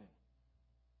the living.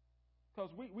 Because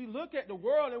we look at the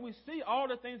world and we see all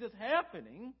the things that's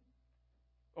happening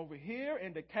over here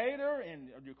in Decatur and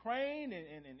Ukraine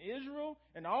and Israel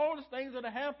and all the things that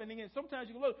are happening. And sometimes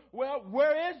you look, well,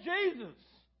 where is Jesus?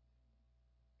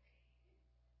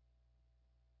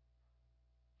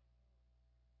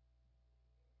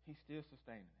 He's still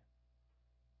sustaining it.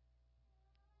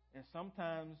 And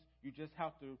sometimes you just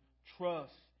have to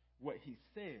trust what he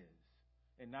says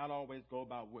and not always go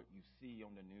by what you see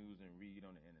on the news and read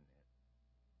on the internet.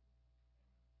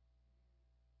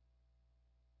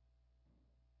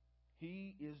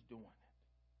 He is doing it.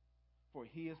 For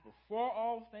he is before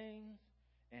all things,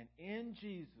 and in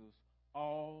Jesus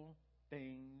all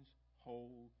things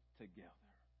hold together.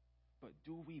 But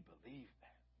do we believe that?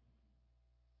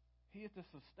 He is the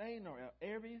sustainer of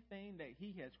everything that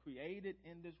he has created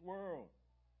in this world.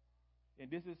 And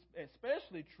this is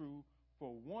especially true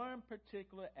for one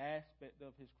particular aspect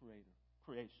of his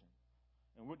creation.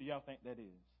 And what do y'all think that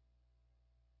is?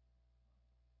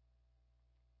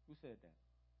 Who said that?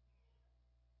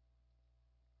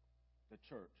 The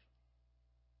church.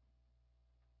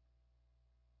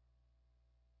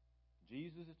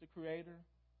 Jesus is the creator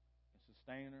and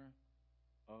sustainer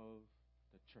of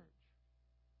the church.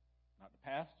 Not the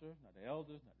pastor, not the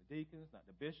elders, not the deacons, not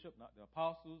the bishop, not the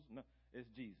apostles. No, it's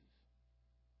Jesus.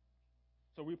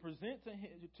 So we present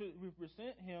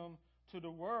him to the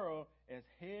world as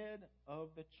head of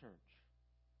the church.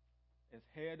 As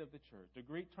head of the church. The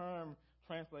Greek term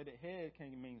translated head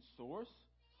can mean source,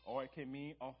 or it can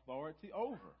mean authority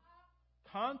over.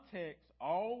 Context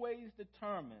always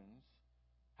determines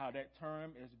how that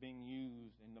term is being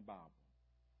used in the Bible.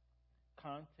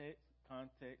 Context,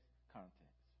 context, context.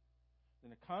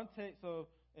 And the context of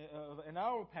in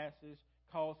our passage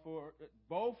calls for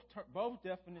both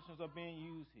definitions are being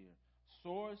used here.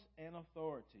 Source and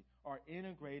authority are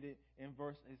integrated in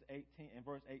verse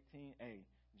 18a.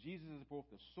 Jesus is both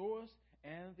the source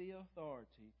and the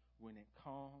authority when it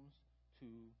comes to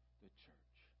the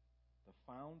church. The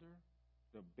founder,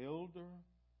 the builder,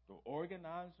 the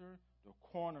organizer, the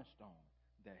cornerstone,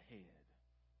 the head.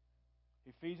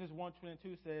 Ephesians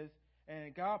 1:22 says,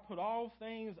 and God put all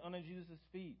things under Jesus'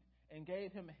 feet and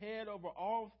gave him head over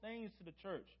all things to the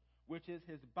church, which is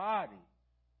his body,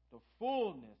 the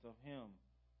fullness of him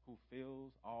who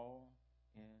fills all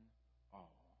in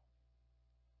all.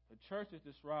 The church is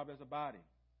described as a body.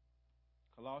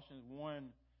 Colossians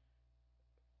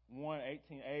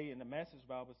 1:18a in the Message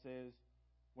Bible says,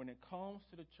 when it comes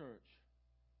to the church,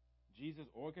 Jesus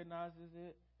organizes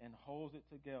it and holds it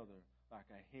together like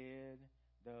a head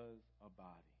does a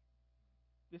body.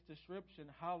 This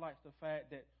description highlights the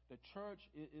fact that the church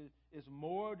is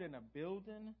more than a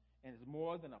building and is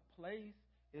more than a place,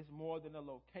 it's more than a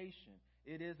location.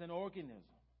 It is an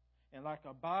organism. And like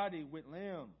a body with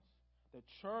limbs, the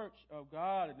church of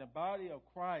God and the body of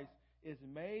Christ is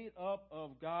made up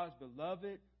of God's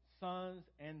beloved sons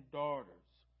and daughters.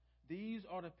 These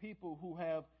are the people who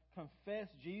have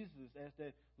confessed Jesus as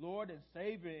their Lord and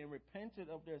Savior and repented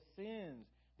of their sins.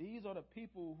 These are the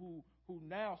people who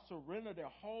now surrender their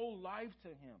whole life to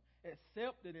Him,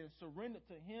 accepted and surrendered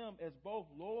to Him as both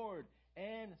Lord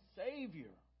and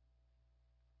Savior.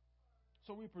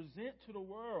 So we present to the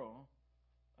world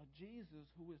a Jesus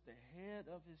who is the head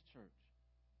of His church.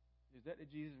 Is that the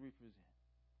Jesus we present?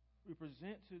 We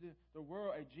present to the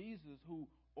world a Jesus who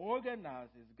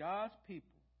organizes God's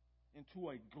people into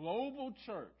a global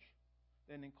church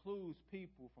that includes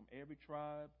people from every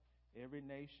tribe, every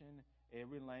nation,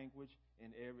 every language,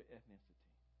 and every ethnicity.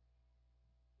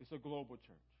 It's a global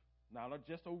church, not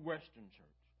just a Western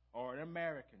church or an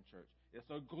American church. It's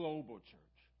a global church.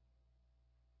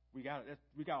 We got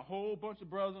a whole bunch of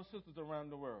brothers and sisters around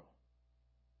the world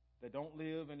that don't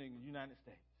live in the United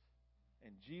States.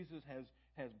 And Jesus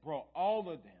has brought all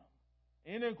of them,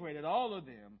 integrated all of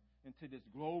them into this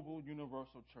global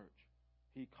universal church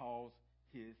He calls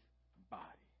His body.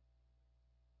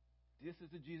 This is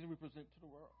the Jesus we present to the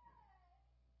world.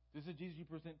 This is the Jesus you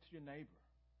present to your neighbor.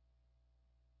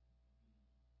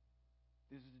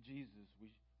 This is the Jesus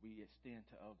we extend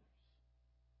to others.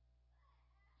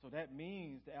 So that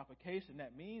means, the application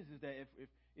that means is that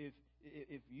if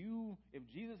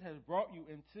Jesus has brought you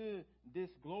into this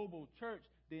global church,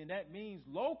 then that means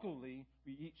locally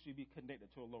we each should be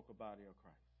connected to a local body of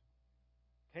Christ.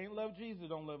 Can't love Jesus,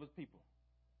 don't love His people.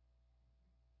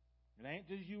 It ain't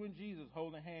just you and Jesus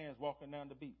holding hands walking down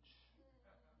the beach.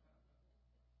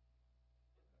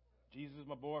 Jesus is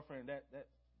my boyfriend.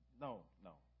 No.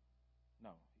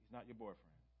 He's not your boyfriend.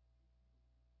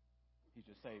 He's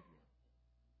your Savior.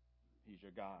 He's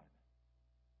your God.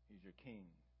 He's your King.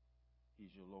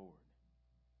 He's your Lord.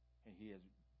 And He has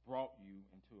brought you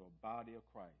into a body of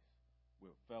Christ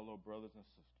with fellow brothers and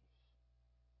sisters.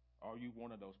 Are you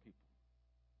one of those people?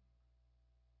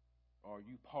 Are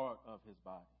you part of His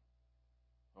body?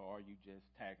 Or are you just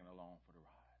tagging along for the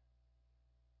ride?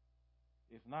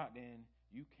 If not, then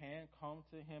you can come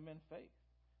to Him in faith.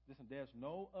 Listen, there's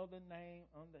no other name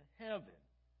under heaven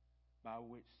by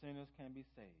which sinners can be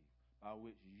saved, by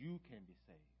which you can be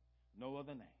saved. No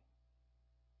other name.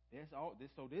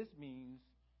 So this means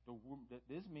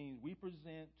we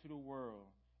present to the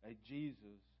world a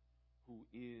Jesus who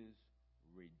is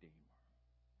Redeemer.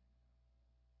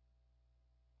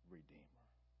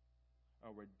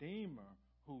 A Redeemer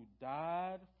who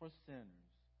died for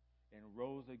sinners and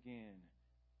rose again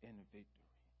in victory.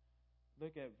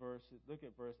 Look at verse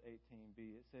 18b.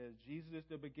 It says, Jesus is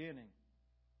the beginning,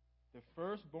 the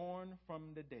firstborn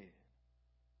from the dead.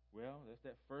 Well, that's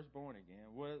that firstborn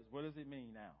again. What does it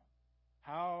mean now?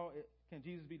 How can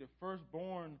Jesus be the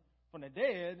firstborn from the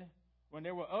dead when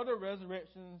there were other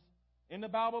resurrections in the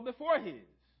Bible before His?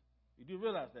 You do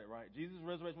realize that, right? Jesus'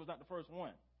 resurrection was not the first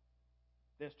one.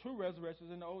 There's 2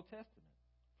 resurrections in the Old Testament,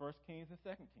 1 Kings and 2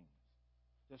 Kings.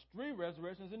 There's 3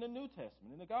 resurrections in the New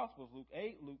Testament, in the Gospels, Luke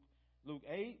 8, Luke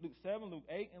 7, Luke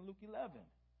 8, and Luke 11.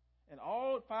 And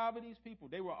all 5 of these people,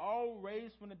 they were all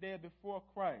raised from the dead before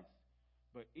Christ,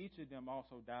 but each of them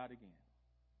also died again.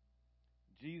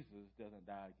 Jesus doesn't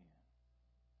die again.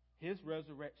 His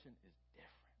resurrection is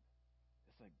different.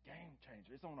 It's a game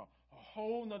changer. It's on a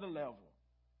whole nother level.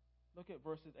 Look at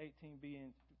verses 18b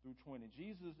through 20.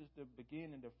 Jesus is the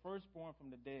beginning, the firstborn from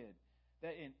the dead,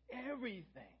 that in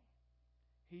everything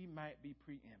he might be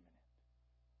preeminent.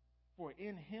 For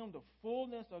in him the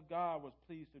fullness of God was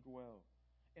pleased to dwell,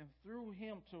 and through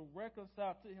him to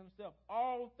reconcile to himself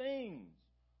all things,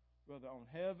 whether on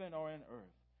heaven or in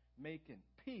earth, making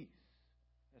peace,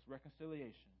 that's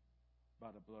reconciliation, by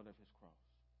the blood of his cross.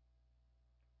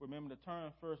 Remember, the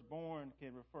term firstborn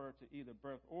can refer to either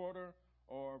birth order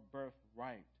or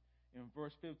birthright. In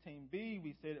verse 15b,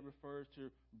 we said it refers to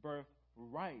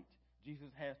birthright. Jesus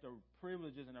has the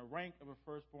privileges and the rank of a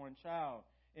firstborn child.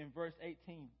 In verse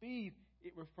 18b,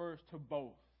 it refers to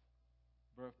both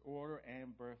birth order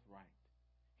and birthright.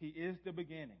 He is the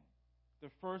beginning, the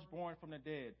firstborn from the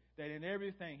dead, that in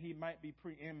everything he might be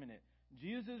preeminent.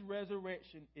 Jesus'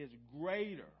 resurrection is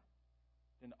greater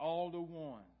than all the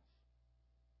ones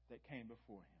that came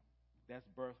before him. That's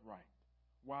birthright.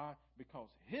 Why? Because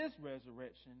his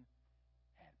resurrection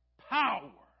had power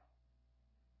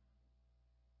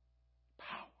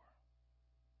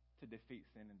to defeat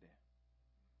sin and death.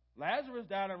 Lazarus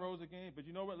died and rose again, but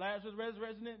you know what Lazarus'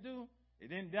 resurrection didn't do? It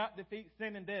didn't defeat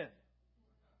sin and death.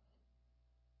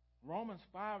 Romans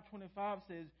 5:25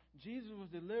 says, Jesus was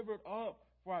delivered up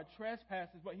for our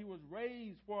trespasses, but he was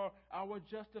raised for our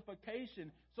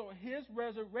justification. So his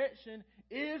resurrection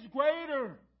is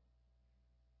greater.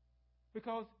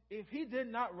 Because if he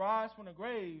did not rise from the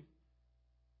grave,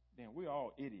 then we're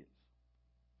all idiots.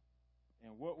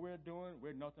 And what we're doing,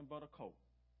 we're nothing but a cult.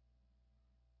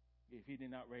 If he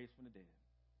did not raise from the dead.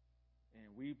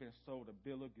 And we've been sold a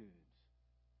bill of goods.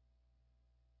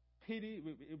 Pity,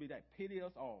 it would be that pity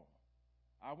us all.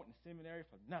 I went to seminary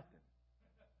for nothing.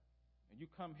 And you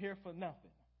come here for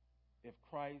nothing if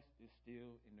Christ is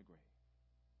still in the grave.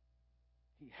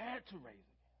 He had to raise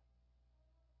again.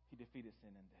 He defeated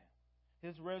sin and death.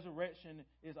 His resurrection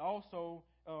is also,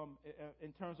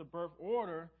 in terms of birth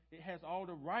order, it has all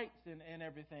the rights and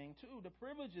everything too, the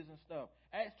privileges and stuff.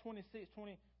 Acts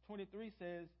 26:23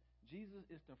 says, Jesus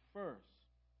is the first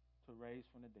to raise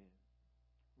from the dead.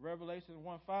 Revelation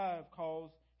 1:5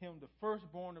 calls him the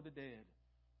firstborn of the dead.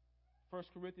 1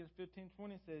 Corinthians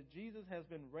 15:20 says, Jesus has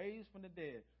been raised from the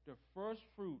dead, the first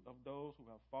fruit of those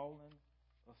who have fallen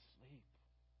asleep.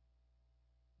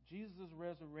 Jesus'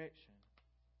 resurrection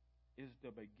is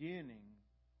the beginning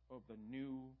of the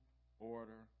new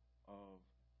order of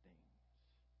things.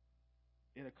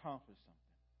 It accomplished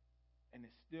something, and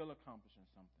it's still accomplishing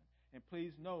something. And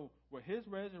please know, what his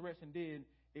resurrection did,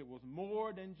 it was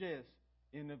more than just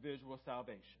individual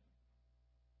salvation.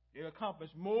 It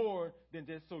accomplished more than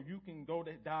just so you can go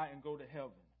to die and go to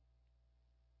heaven.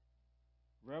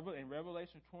 In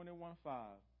Revelation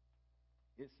 21:5,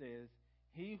 it says,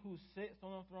 he who sits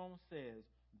on the throne says,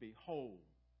 behold,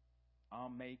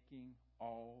 I'm making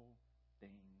all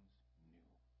things new.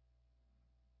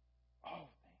 All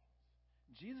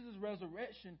things. Jesus'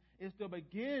 resurrection is the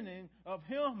beginning of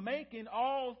him making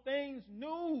all things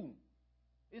new.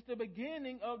 It's the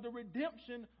beginning of the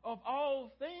redemption of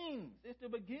all things. It's the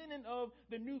beginning of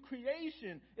the new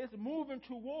creation. It's moving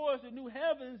towards the new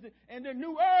heavens and the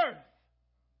new earth.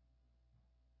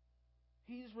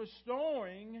 He's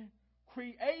restoring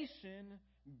creation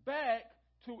back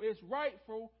to its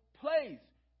rightful place.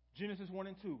 Genesis 1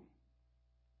 and 2.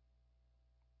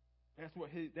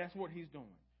 That's what he's doing.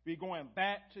 We're going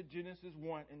back to Genesis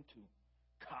 1 and 2.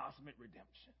 Cosmic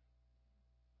redemption.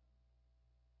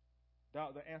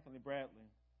 Dr. Anthony Bradley,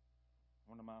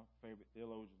 one of my favorite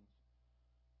theologians,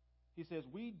 he says,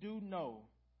 we do know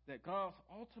that God's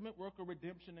ultimate work of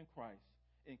redemption in Christ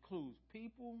includes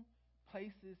people,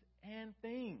 places, and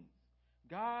things.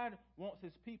 God wants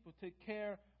his people to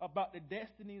care about the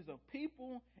destinies of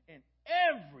people and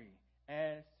every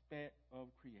aspect of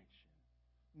creation.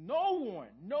 No one,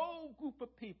 no group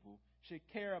of people should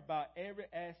care about every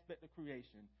aspect of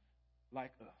creation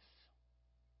like us.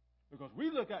 Because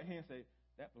we look out here and say,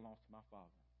 that belongs to my Father.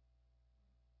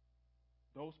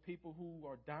 Those people who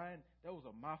are dying, those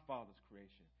are my Father's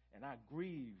creation. And I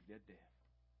grieve their death.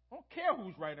 I don't care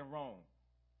who's right and wrong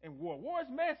in war. War is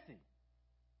messy.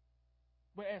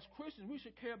 But as Christians, we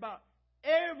should care about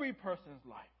every person's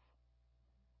life.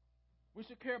 We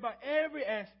should care about every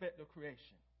aspect of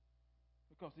creation.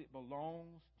 Because it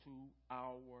belongs to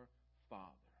our Father.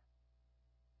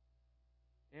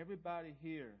 Everybody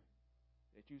here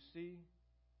that you see,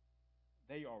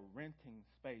 they are renting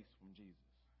space from Jesus.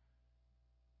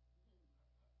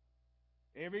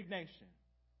 Every nation,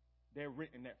 they're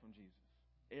renting that from Jesus.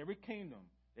 Every kingdom,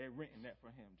 they're renting that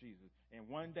from him, Jesus. And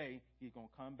one day, he's going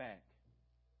to come back.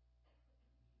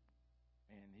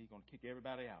 And he's going to kick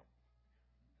everybody out.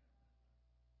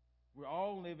 We're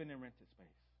all living in rented space.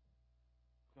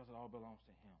 because it all belongs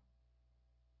to Him.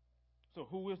 So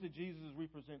who is the Jesus we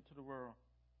present to the world?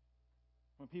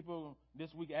 When people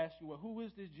this week ask you, well, who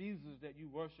is this Jesus that you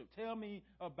worship? Tell me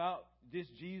about this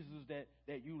Jesus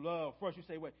that you love. First you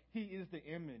say, well, He is the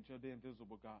image of the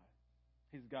invisible God.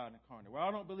 He's God incarnate. Well,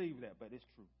 I don't believe that, but it's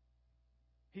true.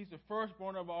 He's the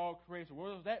firstborn of all creation.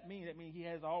 What does that mean? That means He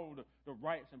has all the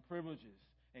rights and privileges.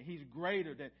 And He's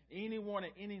greater than anyone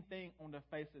and anything on the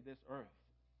face of this earth.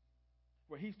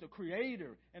 Where He's the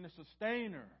creator and the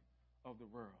sustainer of the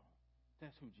world.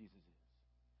 That's who Jesus is.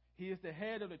 He is the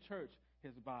head of the church,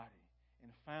 His body.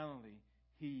 And finally,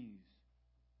 He's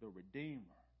the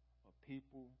redeemer of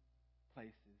people,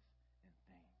 places, and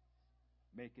things.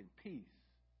 Making peace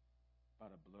by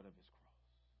the blood of His cross.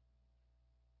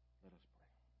 Let us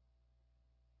pray.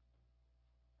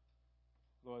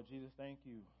 Lord Jesus, thank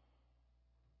You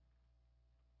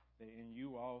that in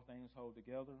You all things hold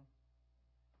together.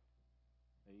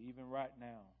 That even right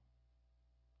now,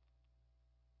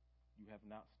 You have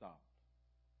not stopped.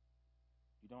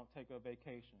 You don't take a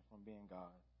vacation from being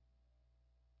God.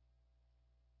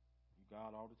 You're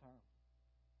God all the time.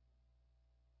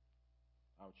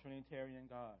 Our Trinitarian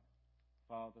God,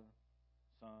 Father,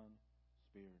 Son,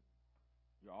 Spirit.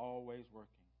 You're always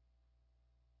working,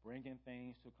 bringing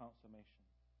things to consummation.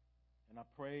 And I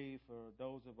pray for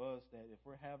those of us that if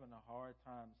we're having a hard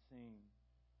time seeing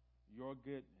Your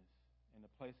goodness in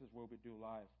the places where we do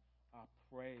life, I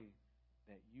pray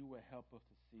that You will help us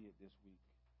to see it this week.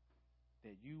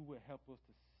 That You will help us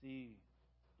to see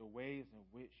the ways in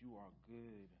which You are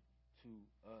good to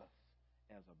us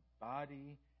as a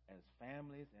body, as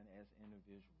families, and as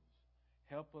individuals.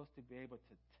 Help us to be able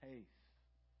to taste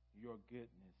Your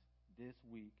goodness this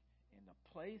week in the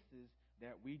places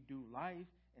that we do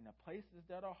life, in the places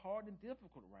that are hard and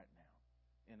difficult right now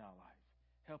in our life.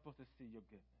 Help us to see Your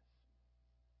goodness.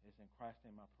 It's in Christ's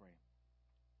name I pray.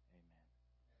 Amen.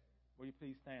 Will you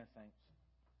please stand, saints?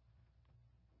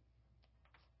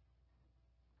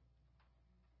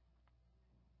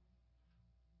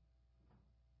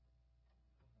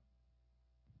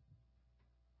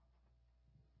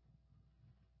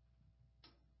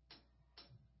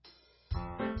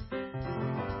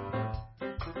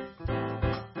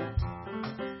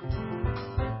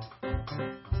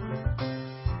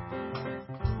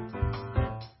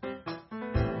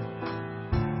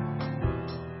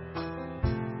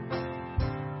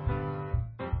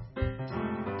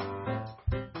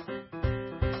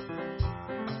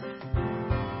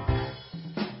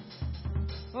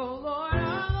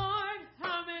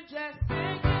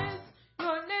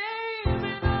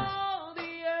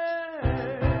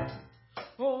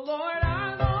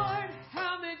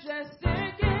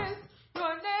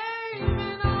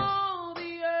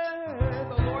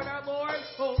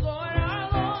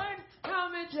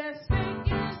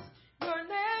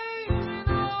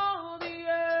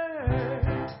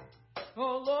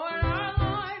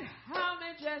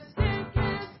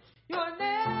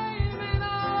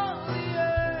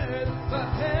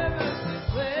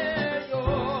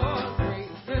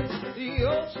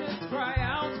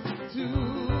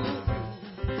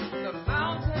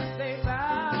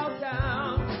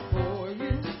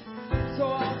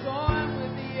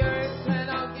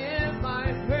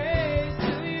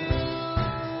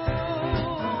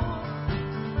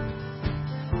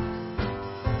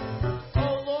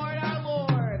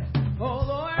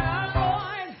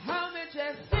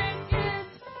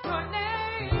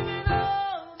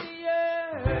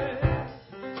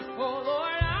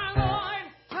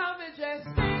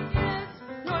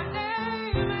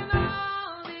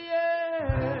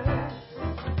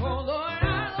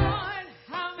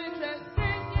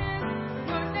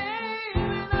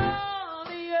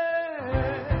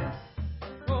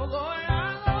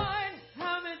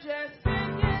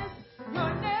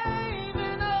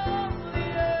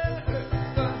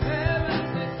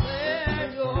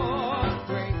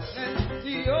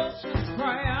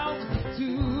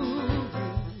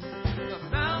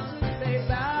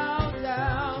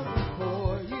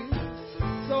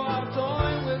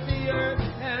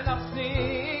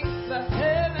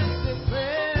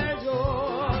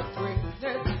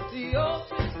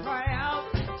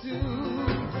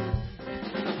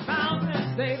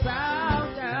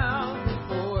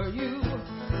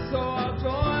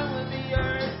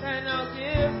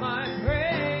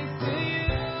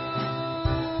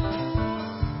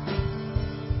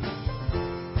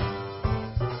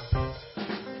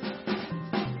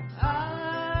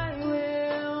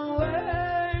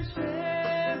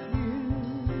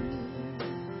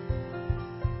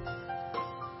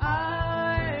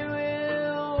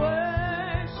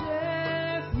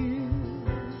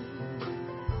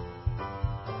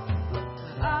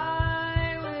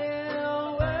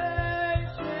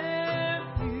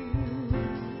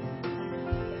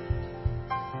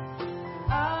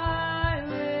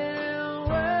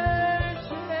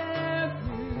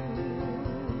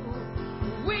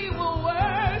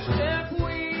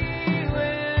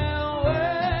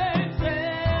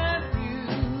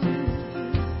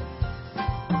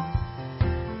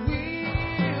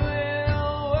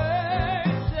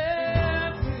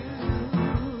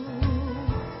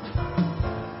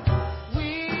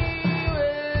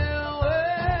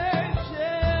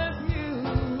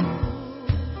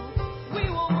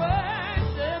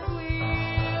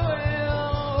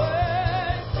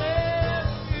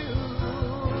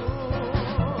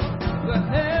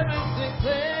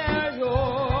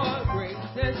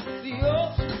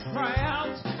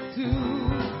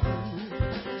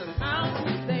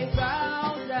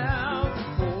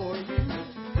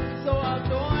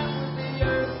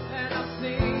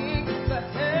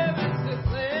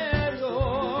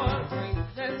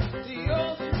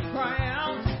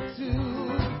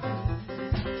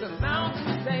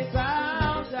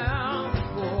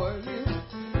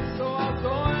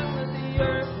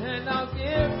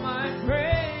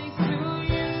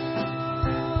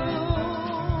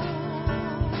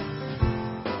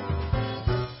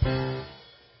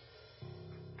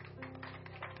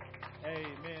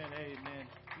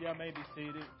 Y'all may be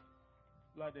seated.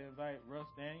 I'd like to invite Russ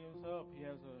Daniels up. He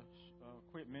has a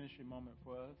quick ministry moment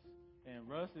for us. And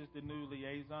Russ is the new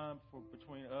liaison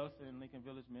between us and Lincoln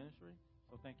Village Ministry.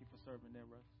 So thank you for serving there,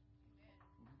 Russ.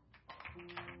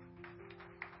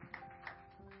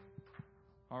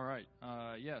 All right.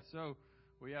 So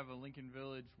we have a Lincoln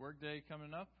Village Workday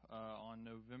coming up on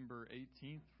November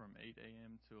 18th from 8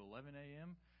 a.m. to 11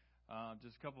 a.m.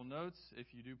 Just a couple notes.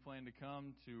 If you do plan to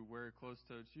come, to wear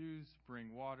closed-toed shoes,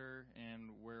 bring water, and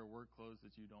wear work clothes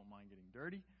that you don't mind getting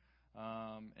dirty.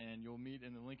 And you'll meet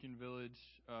in the Lincoln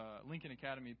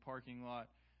Academy parking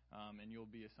lot, and you'll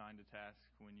be assigned a task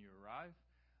when you arrive.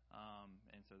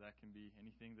 And so that can be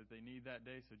anything that they need that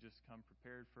day. So just come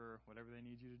prepared for whatever they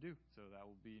need you to do. So that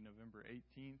will be November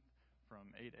 18th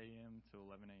from 8 a.m. to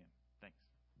 11 a.m. Thanks.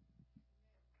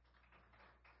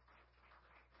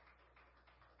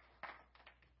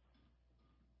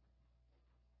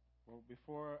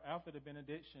 Well, after the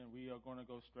benediction, we are going to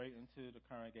go straight into the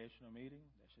congregational meeting.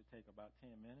 That should take about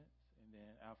 10 minutes. And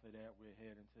then after that, we'll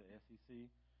head into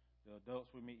SEC. The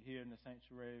adults will meet here in the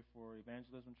sanctuary for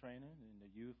evangelism training, and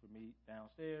the youth will meet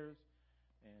downstairs,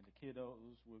 and the kiddos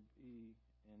will be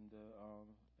in the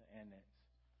annex.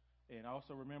 And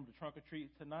also remember the trunk or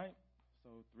treat tonight,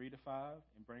 so 3 to 5,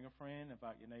 and bring a friend,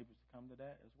 invite your neighbors to come to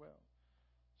that as well.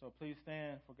 So please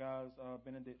stand for God's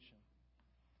benediction.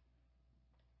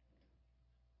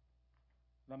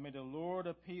 Now may the Lord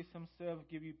of peace himself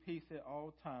give you peace at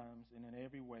all times and in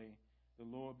every way. The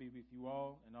Lord be with you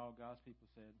all, and all God's people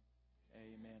said,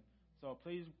 amen. So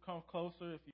please come closer if you